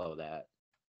follow that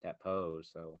pose.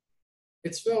 So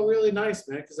it's felt really nice,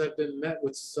 man, because I've been met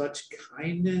with such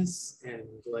kindness and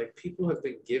like people have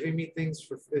been giving me things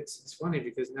for it's funny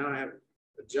because now I have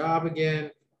a job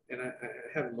again and I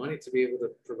have money to be able to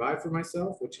provide for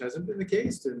myself, which hasn't been the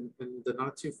case in the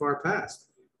not too far past.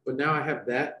 But now I have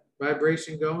that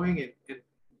vibration going, and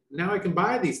now I can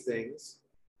buy these things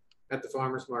at the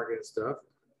farmer's market and stuff.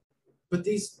 But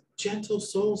these gentle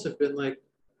souls have been like,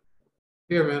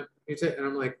 here, man, you take, and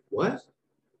I'm like, what?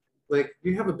 Like,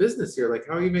 you have a business here. Like,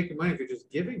 how are you making money if you're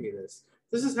just giving me this?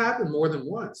 This has happened more than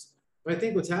once. But I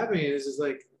think what's happening is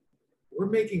like, we're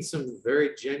making some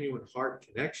very genuine heart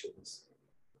connections.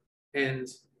 And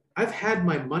I've had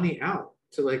my money out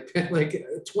to like pay like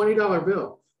a $20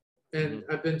 bill. And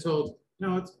I've been told,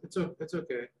 no, it's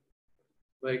okay.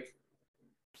 Like,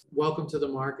 welcome to the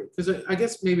market. Because I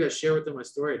guess maybe I share with them my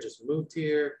story. I just moved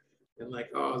here and like,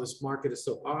 oh, this market is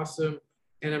so awesome.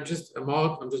 And I'm just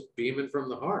beaming from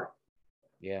the heart.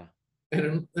 Yeah.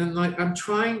 And like I'm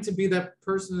trying to be that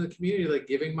person in the community, like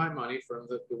giving my money from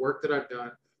the work that I've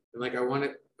done. And like I want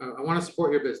to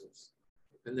support your business.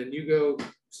 And then you go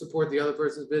support the other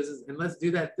person's business and let's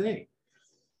do that thing.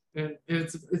 And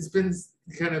it's been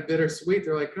kind of bittersweet.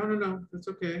 They're like, no, that's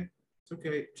okay. It's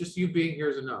okay. Just you being here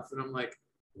is enough. And I'm like,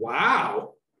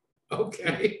 wow.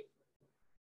 Okay.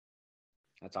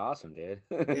 That's awesome, dude.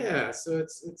 Yeah. So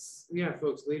it's yeah,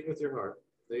 folks, lead with your heart.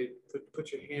 They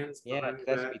put your hands Yeah, behind 'cause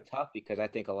your that's back. be tough because I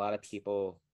think a lot of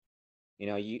people,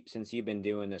 since you've been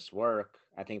doing this work,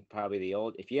 I think probably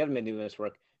if you haven't been doing this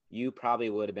work, you probably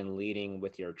would have been leading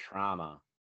with your trauma,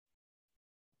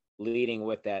 leading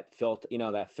with that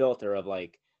filter of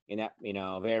like,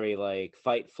 very like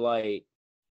fight, flight,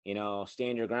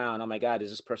 stand your ground. Oh my God, is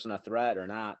this person a threat or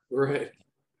not? Right.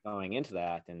 Going into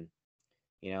that, and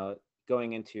you know,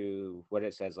 going into what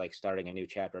it says, like starting a new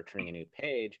chapter, turning a new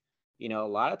page. A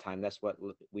lot of time that's what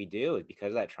we do because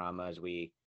of that trauma. Is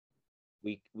we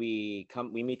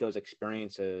meet those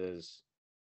experiences.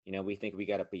 We think we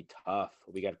got to be tough,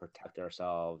 we got to protect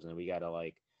ourselves, and we got to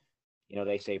like,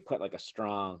 they say put like a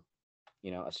strong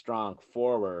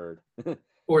forward.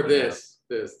 Or you know, this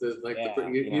like yeah,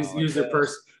 like use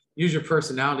this. use your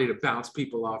personality to bounce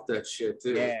people off that shit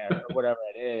too. Yeah, or whatever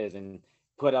it is, and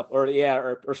put up, or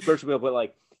spiritual people put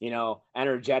like,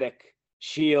 energetic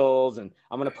shields, and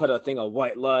I'm gonna put a thing of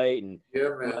white light, and Yeah,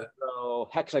 I'm gonna man. throw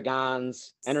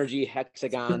energy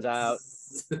hexagons out,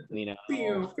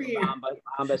 Pew, pew.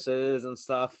 bombuses and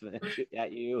stuff shoot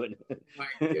at you, Oh my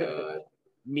and god.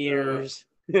 mirrors,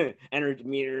 energy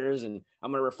mirrors, and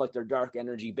I'm gonna reflect their dark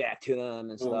energy back to them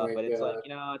and Oh stuff. my But it's like,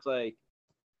 god. it's like,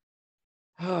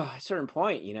 at a certain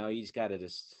point, you just gotta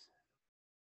just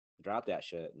drop that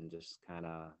shit and just kind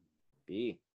of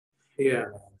be. Yeah.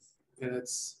 And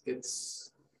it's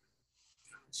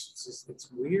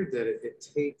weird that it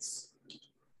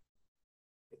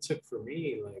took for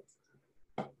me like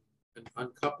an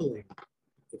uncoupling,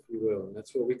 if you will. And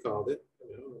that's what we called it.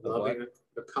 Of what? Loving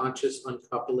a conscious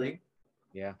uncoupling.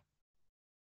 Yeah.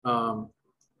 It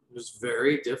was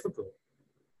very difficult.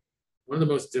 One of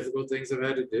the most difficult things I've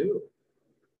had to do.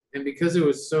 And because it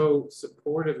was so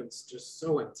supportive and just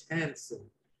so intense, and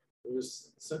it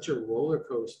was such a roller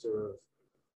coaster of,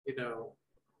 you know,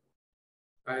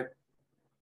 I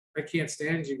I can't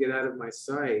stand you, get out of my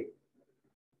sight,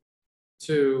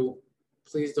 to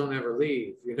please don't ever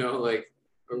leave, like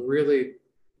a really,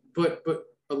 but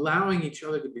allowing each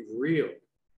other to be real.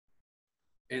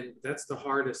 And that's the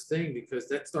hardest thing because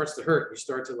that starts to hurt. You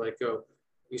start to like go,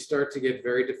 you start to get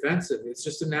very defensive. It's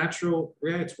just a natural,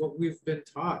 yeah, it's what we've been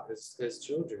taught as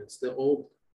children. It's the old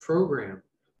program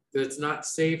that it's not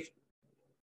safe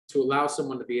to allow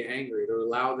someone to be angry, to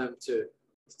allow them to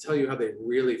tell you how they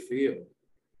really feel.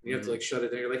 You have to like shut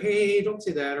it down. You're like, hey, don't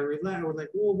say that, or relax, or like,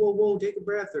 whoa, take a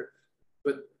breath.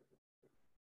 But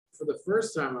for the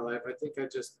first time in my life, I think I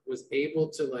just was able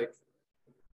to like,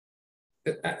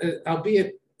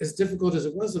 albeit as difficult as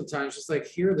it was sometimes, just like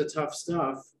hear the tough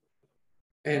stuff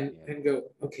and go,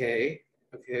 okay,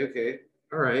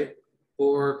 all right,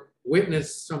 or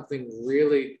witness something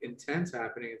really intense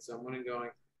happening in someone and going,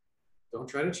 don't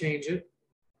try to change it.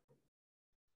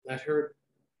 Let her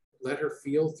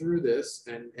feel through this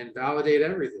and validate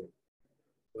everything.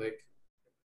 Like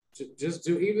just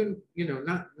do, even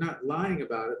not lying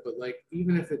about it, but like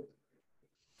even if it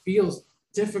feels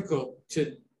difficult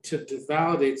to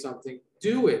validate something,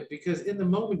 do it, because in the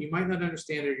moment you might not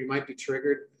understand it, or you might be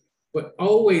triggered, but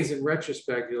always in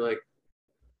retrospect you're like,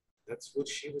 that's what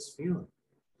she was feeling.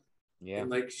 Yeah. And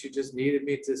like she just needed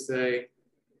me to say,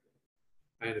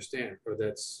 I understand, or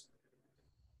that's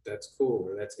cool,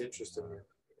 or that's interesting, or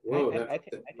whoa, that I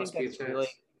think must be that's really,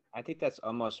 intense. I think that's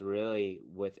almost really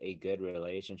with a good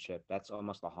relationship. That's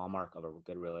almost the hallmark of a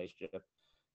good relationship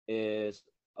is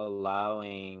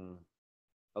allowing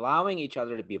each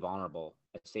other to be vulnerable,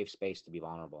 a safe space to be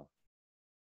vulnerable.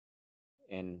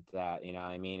 and that, you know what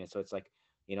I mean? And so it's like,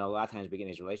 you know, a lot of times we get in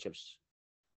these relationships,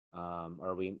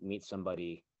 or we meet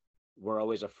somebody, we're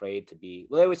always afraid to be,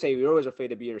 well, they would say you're always afraid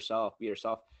to be yourself, be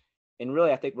yourself. And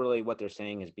really, I think really what they're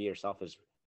saying is be yourself is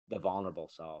the vulnerable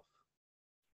self,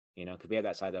 you know, because we have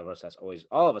that side of us that's always,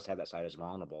 all of us have that side that's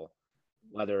vulnerable,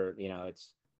 whether, you know, it's,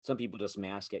 some people just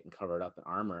mask it and cover it up and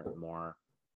armor it more,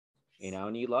 you know,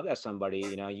 and you love that somebody,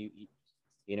 you know,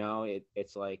 you know,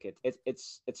 it's like,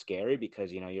 it's scary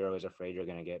because, you know, you're always afraid you're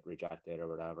going to get rejected or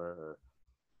whatever,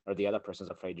 or the other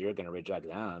person's afraid you're going to reject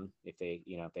them if they,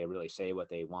 you know, if they really say what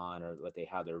they want or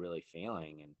how they're really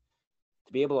feeling. And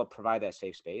to be able to provide that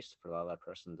safe space for the other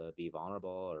person to be vulnerable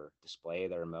or display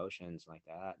their emotions like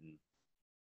that. And,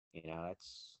 you know,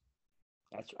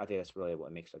 I think that's really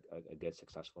what makes a good,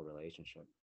 successful relationship.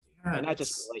 Yeah, And not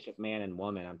just relationship man and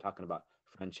woman. I'm talking about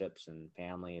friendships and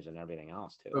families and everything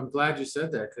else too. I'm glad you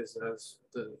said that, because that's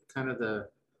the kind of the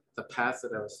path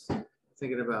that I was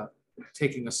thinking about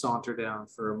taking a saunter down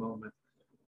for a moment.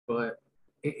 But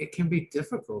it can be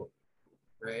difficult,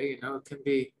 right? You know, it can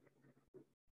be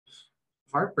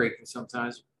heartbreaking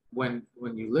sometimes when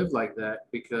you live like that,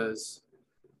 because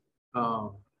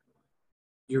um,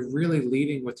 you're really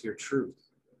leading with your truth.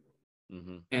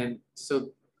 Mm-hmm. And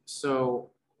so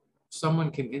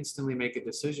someone can instantly make a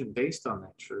decision based on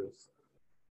that truth.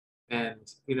 And,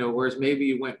 you know, whereas maybe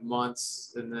you went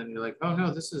months and then you're like, oh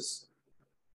no, this is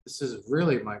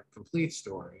really my complete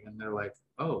story. And they're like,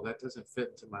 oh, that doesn't fit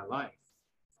into my life.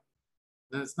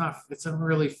 Then it's not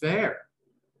really fair,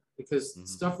 because Mm-hmm.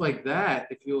 stuff like that,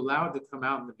 if you allow it to come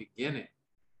out in the beginning,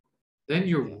 then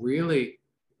you're really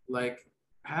like,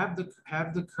 have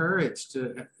the courage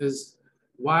to, as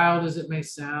wild as it may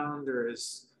sound, or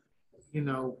as, you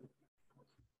know,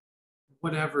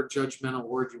 whatever judgmental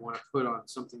word you want to put on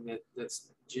something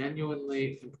that's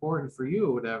genuinely important for you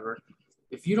or whatever,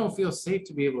 if you don't feel safe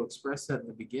to be able to express that in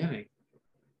the beginning, you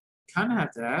kind of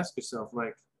have to ask yourself,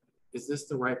 like, is this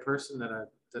the right person that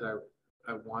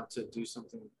I want to do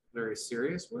something very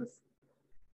serious with?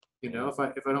 You know, if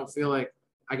I don't feel like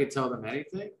I could tell them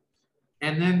anything,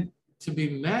 and then to be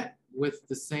met with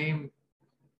the same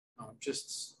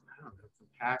just, I don't know,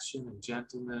 compassion and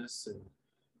gentleness,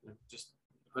 and just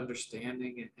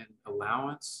understanding and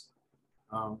allowance.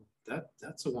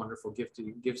 That's a wonderful gift that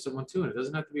you can give someone too. And it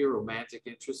doesn't have to be a romantic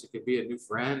interest. It could be a new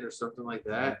friend or something like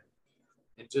that.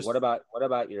 And just, What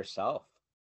about yourself?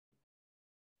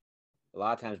 A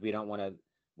lot of times we don't want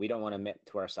to admit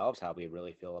to ourselves how we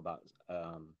really feel about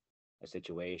a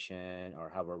situation or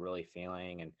how we're really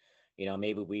feeling. And, you know,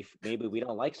 maybe we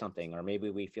don't like something, or maybe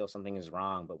we feel something is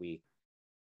wrong, but we,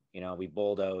 you know, we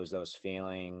bulldoze those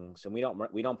feelings, and we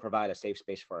don't provide a safe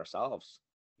space for ourselves.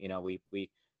 You know, we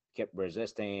keep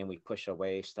resisting, we push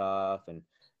away stuff, and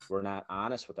we're not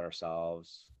honest with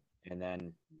ourselves. And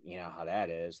then, you know how that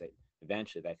is, that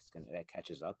eventually that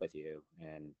catches up with you,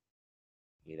 and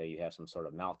either you have some sort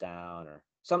of meltdown or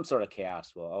some sort of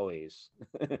chaos will always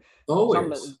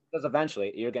always. because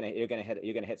eventually you're gonna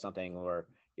hit something, or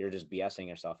you're just BSing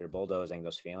yourself, you're bulldozing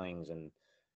those feelings and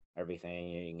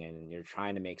everything, and you're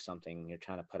trying to make something, you're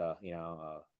trying to put a, you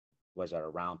know, was it a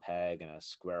round peg in a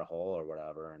square hole or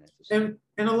whatever, and it's just, And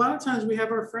a lot of times we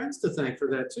have our friends to thank for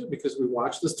that too, because we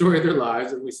watch the story of their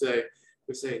lives and we say,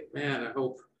 man, I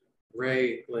hope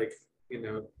Ray, like, you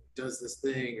know, does this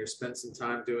thing or spends some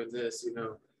time doing this, you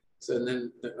know. So, and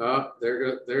then, oh,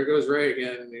 there goes Ray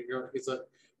again. And he's like,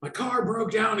 my car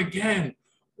broke down again.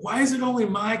 Why is it only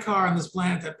my car on this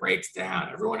planet that breaks down?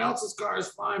 Everyone else's car is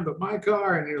fine, but my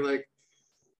car. And you're like,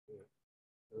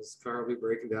 this car will be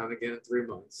breaking down again in 3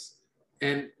 months.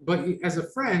 And but as a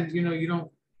friend, you know, you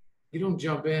don't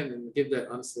jump in and give that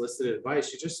unsolicited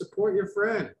advice. You just support your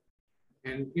friend,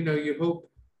 and, you know, you hope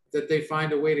that they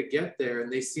find a way to get there,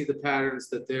 and they see the patterns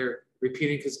that they're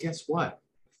repeating. Because guess what?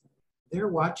 They're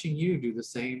watching you do the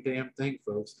same damn thing,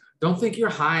 folks. Don't think you're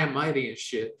high and mighty and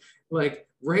shit. Like,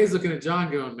 Ray's looking at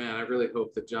John going, man, I really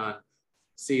hope that John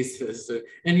sees this.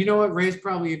 And you know what? Ray's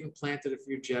probably even planted a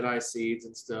few Jedi seeds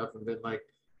and stuff and been like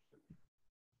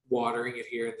watering it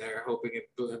here and there, hoping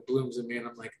it blooms in me. And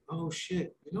I'm like, oh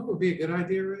shit, you know what would be a good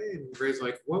idea, Ray? And Ray's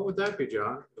like, what would that be,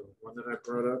 John? The one that I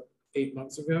brought up 8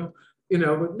 months ago? You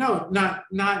know, but no,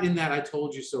 not in that I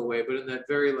told you so way, but in that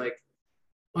very like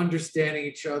understanding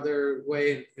each other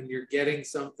way, and you're getting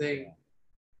something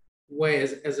way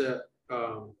as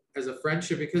a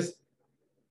friendship. Because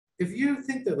if you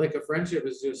think that like a friendship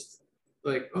is just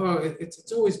like, oh,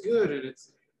 it's always good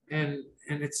and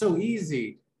it's so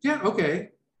easy, yeah,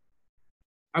 okay,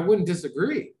 I wouldn't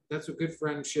disagree. That's what good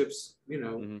friendships, you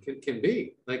know, can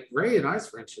be. Like Ray and I's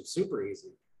friendship, super easy.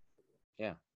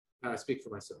 yeah. I speak for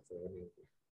myself. I mean,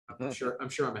 I'm sure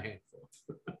I'm a handful.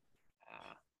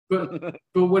 Ah.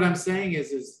 But what I'm saying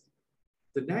is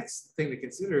the next thing to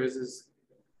consider is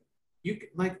you can,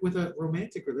 like with a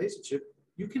romantic relationship,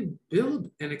 you can build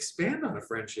and expand on a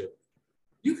friendship.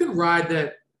 You can ride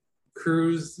that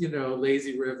cruise,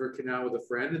 lazy river canal with a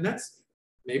friend, and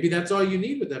maybe that's all you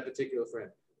need with that particular friend.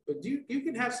 But you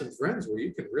can have some friends where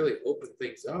you can really open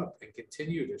things up and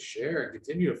continue to share and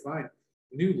continue to find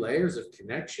new layers of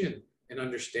connection and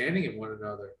understanding in one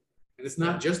another. And it's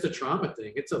not just a trauma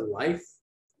thing; it's a life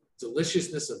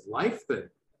deliciousness of life thing,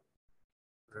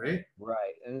 right?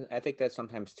 Right. And I think that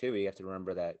sometimes too, you have to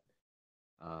remember that,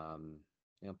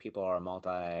 people are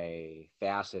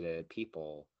multifaceted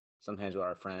people. Sometimes with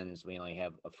our friends, we only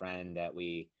have a friend that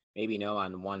we maybe know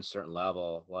on one certain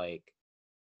level. Like,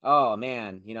 oh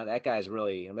man,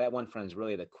 that one friend's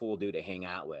really the cool dude to hang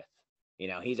out with.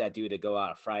 He's that dude to go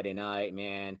out a Friday night,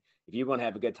 man. If you want to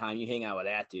have a good time, you hang out with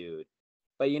that dude.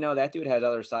 But that dude has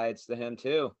other sides to him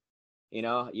too. You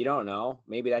don't know.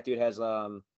 Maybe that dude has I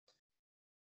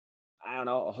don't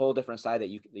know, a whole different side that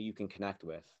you can connect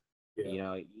with.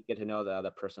 Yeah. You get to know the other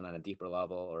person on a deeper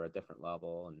level or a different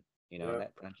level, and Yeah.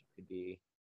 that friendship could be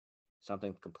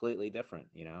something completely different.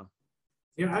 Yeah,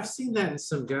 I've seen that in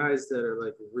some guys that are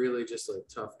like really just like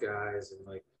tough guys and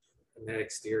like in that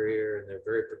exterior, and they're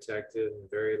very protected and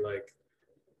very like,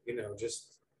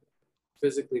 just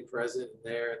physically present in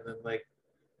there. And then like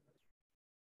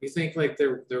you think like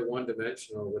they're one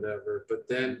dimensional or whatever, but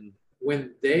then Mm-hmm.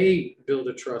 when they build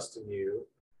a trust in you,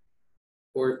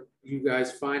 or you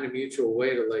guys find a mutual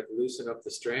way to like loosen up the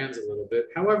strands a little bit,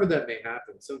 however that may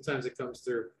happen. Sometimes it comes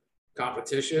through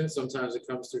competition, sometimes it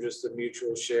comes through just a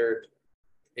mutual shared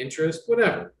interest,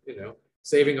 whatever,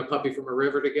 saving a puppy from a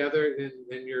river together, and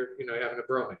then you're, having a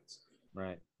bromance.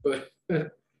 Right. But I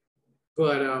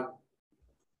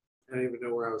don't even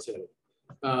know where I was headed.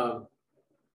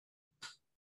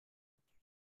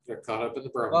 Got caught up in the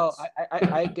bromance. Well,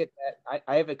 I get that.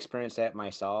 I have experienced that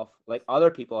myself. Like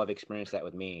other people have experienced that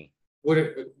with me. What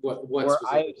Where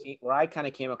I kind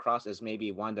of came across as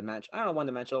maybe one dimensional. I don't know, one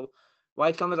dimensional.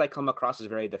 Well, sometimes I come across as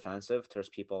very defensive towards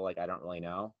people like I don't really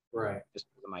know. Right. Just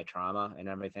because of my trauma and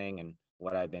everything and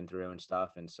what I've been through and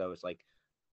stuff. And so it's like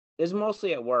it's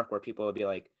mostly at work where people would be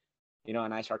like,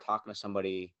 and I start talking to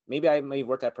somebody. Maybe I may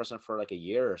work that person for like a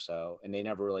year or so, and they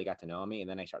never really got to know me. And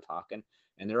then I start talking,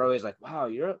 and they're always like, "Wow,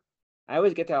 I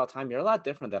always get that all the time. You're a lot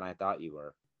different than I thought you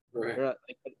were." Right.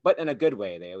 But in a good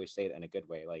way. They always say that in a good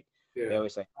way. Like they Yeah.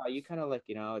 always say, "Oh, you kind of like,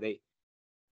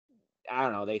 I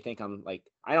don't know. They think I'm like,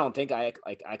 I don't think I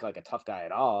act like a tough guy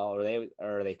at all,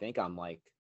 or they think I'm like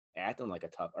acting like a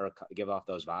tough or give off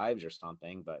those vibes or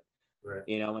something." But Right.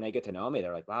 when they get to know me,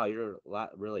 they're like, "Wow, you're a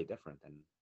lot really different than."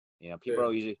 People Yeah.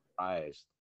 are usually surprised.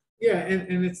 Yeah,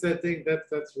 and it's that thing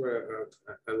that's where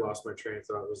I lost my train of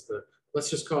thought, was let's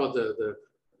just call it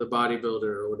the bodybuilder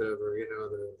or whatever,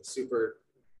 the super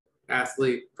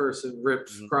athlete person, ripped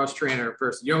Mhm. cross trainer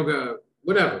person, yoga,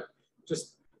 whatever.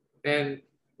 Just and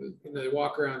they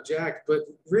walk around jacked, but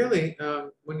really,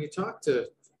 when you talk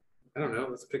to, I don't know,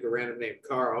 let's pick a random name,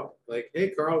 Carl. Like,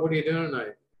 hey, Carl, what are you doing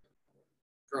tonight?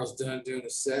 Carl's done doing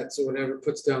his sets or whatever,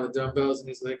 puts down the dumbbells, and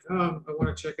he's like, "Oh, I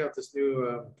want to check out this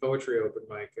new poetry open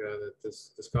mic that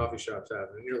this coffee shop's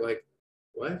having." And you're like,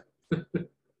 "What?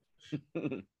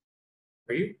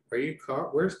 Are you Carl?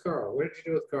 Where's Carl? What did you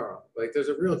do with Carl?" Like, there's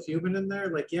a real human in there.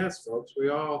 Like, yes, folks, we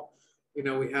all,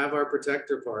 we have our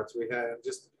protector parts. We have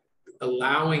just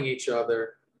allowing each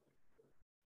other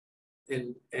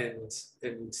and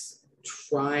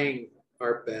trying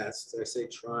our best. I say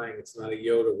trying, it's not a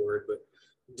Yoda word, but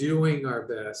doing our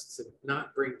best to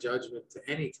not bring judgment to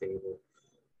any table,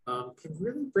 can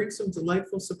really bring some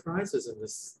delightful surprises in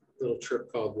this little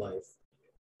trip called life,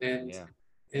 and Yeah.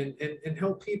 and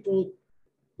help people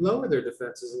lower their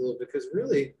defenses a little, because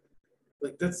really,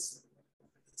 like, it's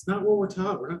not what we're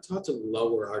taught. We're not taught to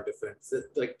lower our defense.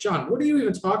 Like, John, what are you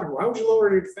even talking about? Why would you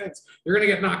lower your defense? You're gonna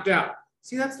get knocked out.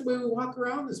 See, that's the way we walk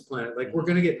around this planet. Like, we're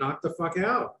gonna get knocked the fuck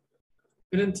out.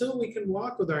 And until we can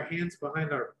walk with our hands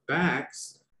behind our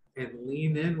backs and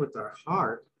lean in with our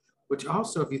heart, which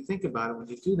also, if you think about it, when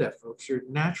you do that, folks, you're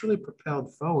naturally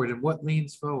propelled forward. And what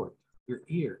leans forward? Your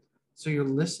ear. So you're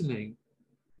listening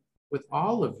with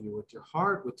all of you, with your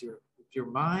heart, with your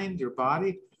mind, your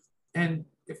body. And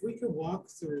if we could walk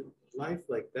through life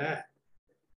like that,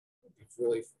 it'd be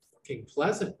really fucking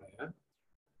pleasant, man.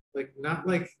 Like, not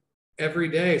like every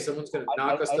day someone's gonna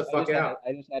knock us the fuck out.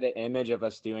 I just had an image of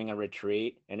us doing a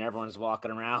retreat and everyone's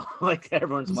walking around like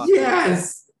everyone's walking.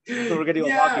 Yes. So we're gonna do a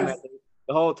walking method.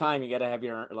 The whole time you gotta have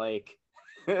your like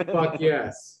fuck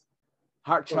yes.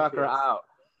 heart Fuck chakra yes.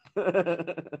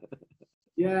 out.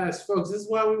 Yes, folks, this is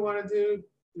why we want to do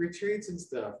retreats and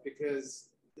stuff, because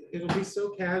it'll be so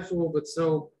casual but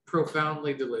so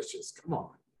profoundly delicious. Come on.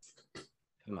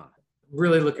 Come on.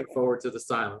 Really looking forward to the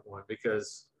silent one,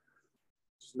 because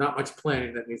there's not much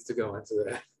planning that needs to go into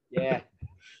that. Yeah.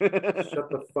 Shut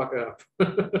the fuck up.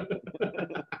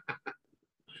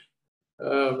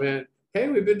 Oh man. Hey,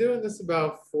 we've been doing this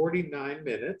about 49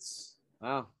 minutes.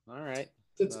 Wow. All right.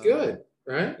 That's good,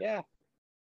 right? Yeah.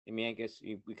 I mean, I guess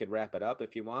we could wrap it up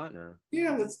if you want, or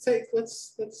Yeah, let's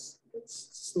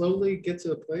slowly get to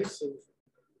the place of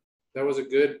that was a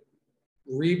good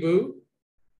reboot.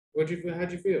 How'd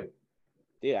you feel?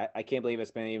 yeah, I can't believe it's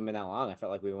been even been that long. I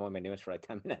felt like we've only been doing this for like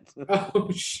 10 minutes.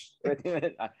 Oh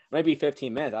shit. Maybe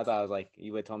 15 minutes. I thought I was like,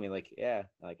 you would told me like, yeah,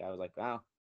 like I was like, wow.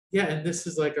 Yeah, and this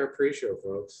is like our pre-show,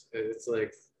 folks. It's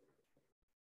like,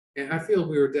 and I feel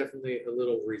we were definitely a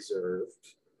little reserved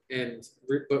and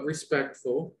but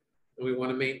respectful, and we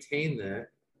want to maintain that.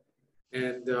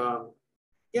 And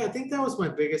yeah, I think that was my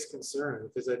biggest concern,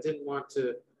 because I didn't want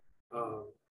to um,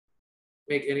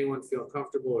 make anyone feel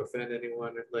uncomfortable or offend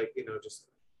anyone, like, just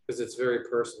because it's very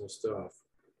personal stuff.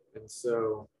 And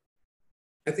so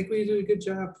I think we did a good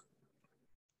job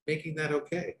making that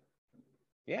okay.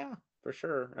 Yeah, for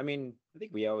sure. I mean, I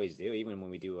think we always do, even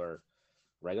when we do our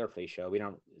regular play show. We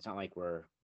don't. It's not like we're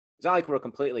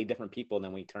completely different people. And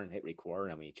then we hit record,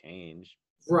 and we change.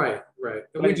 Right, right.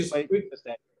 And But we just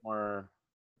that more,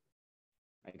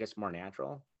 I guess, more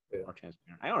natural, more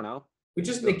transparent. I don't know. we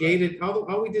just negated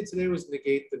all we did today was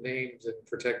negate the names and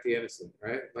protect the innocent,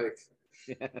 right? Like,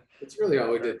 it's really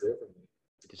all we did differently.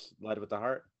 Just led with the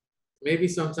heart. Maybe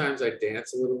sometimes I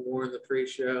dance a little more in the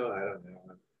pre-show. I don't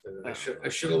know. I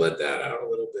should have let that out a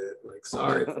little bit. Like,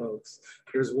 sorry, folks.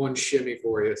 Here's one shimmy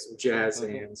for you, some jazz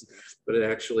hands, but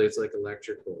it's like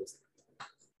electrical.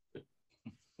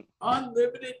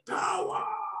 Unlimited power.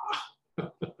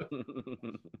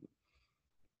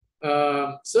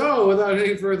 So without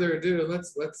any further ado,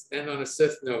 let's end on a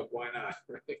Sith note. Why not?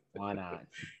 Right? Why not?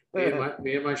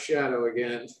 me and my shadow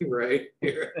again. Right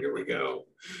here we go.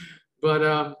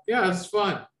 But yeah, it's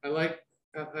fun. I like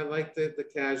the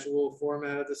casual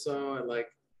format of the song. I like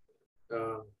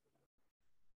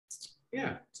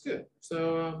yeah, it's good.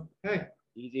 So hey,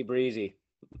 Easy breezy.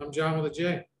 I'm John with a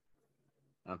J.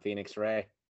 I'm Phoenix Ray.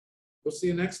 We'll see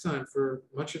you next time for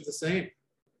much of the same.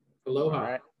 Aloha.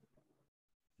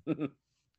 All right.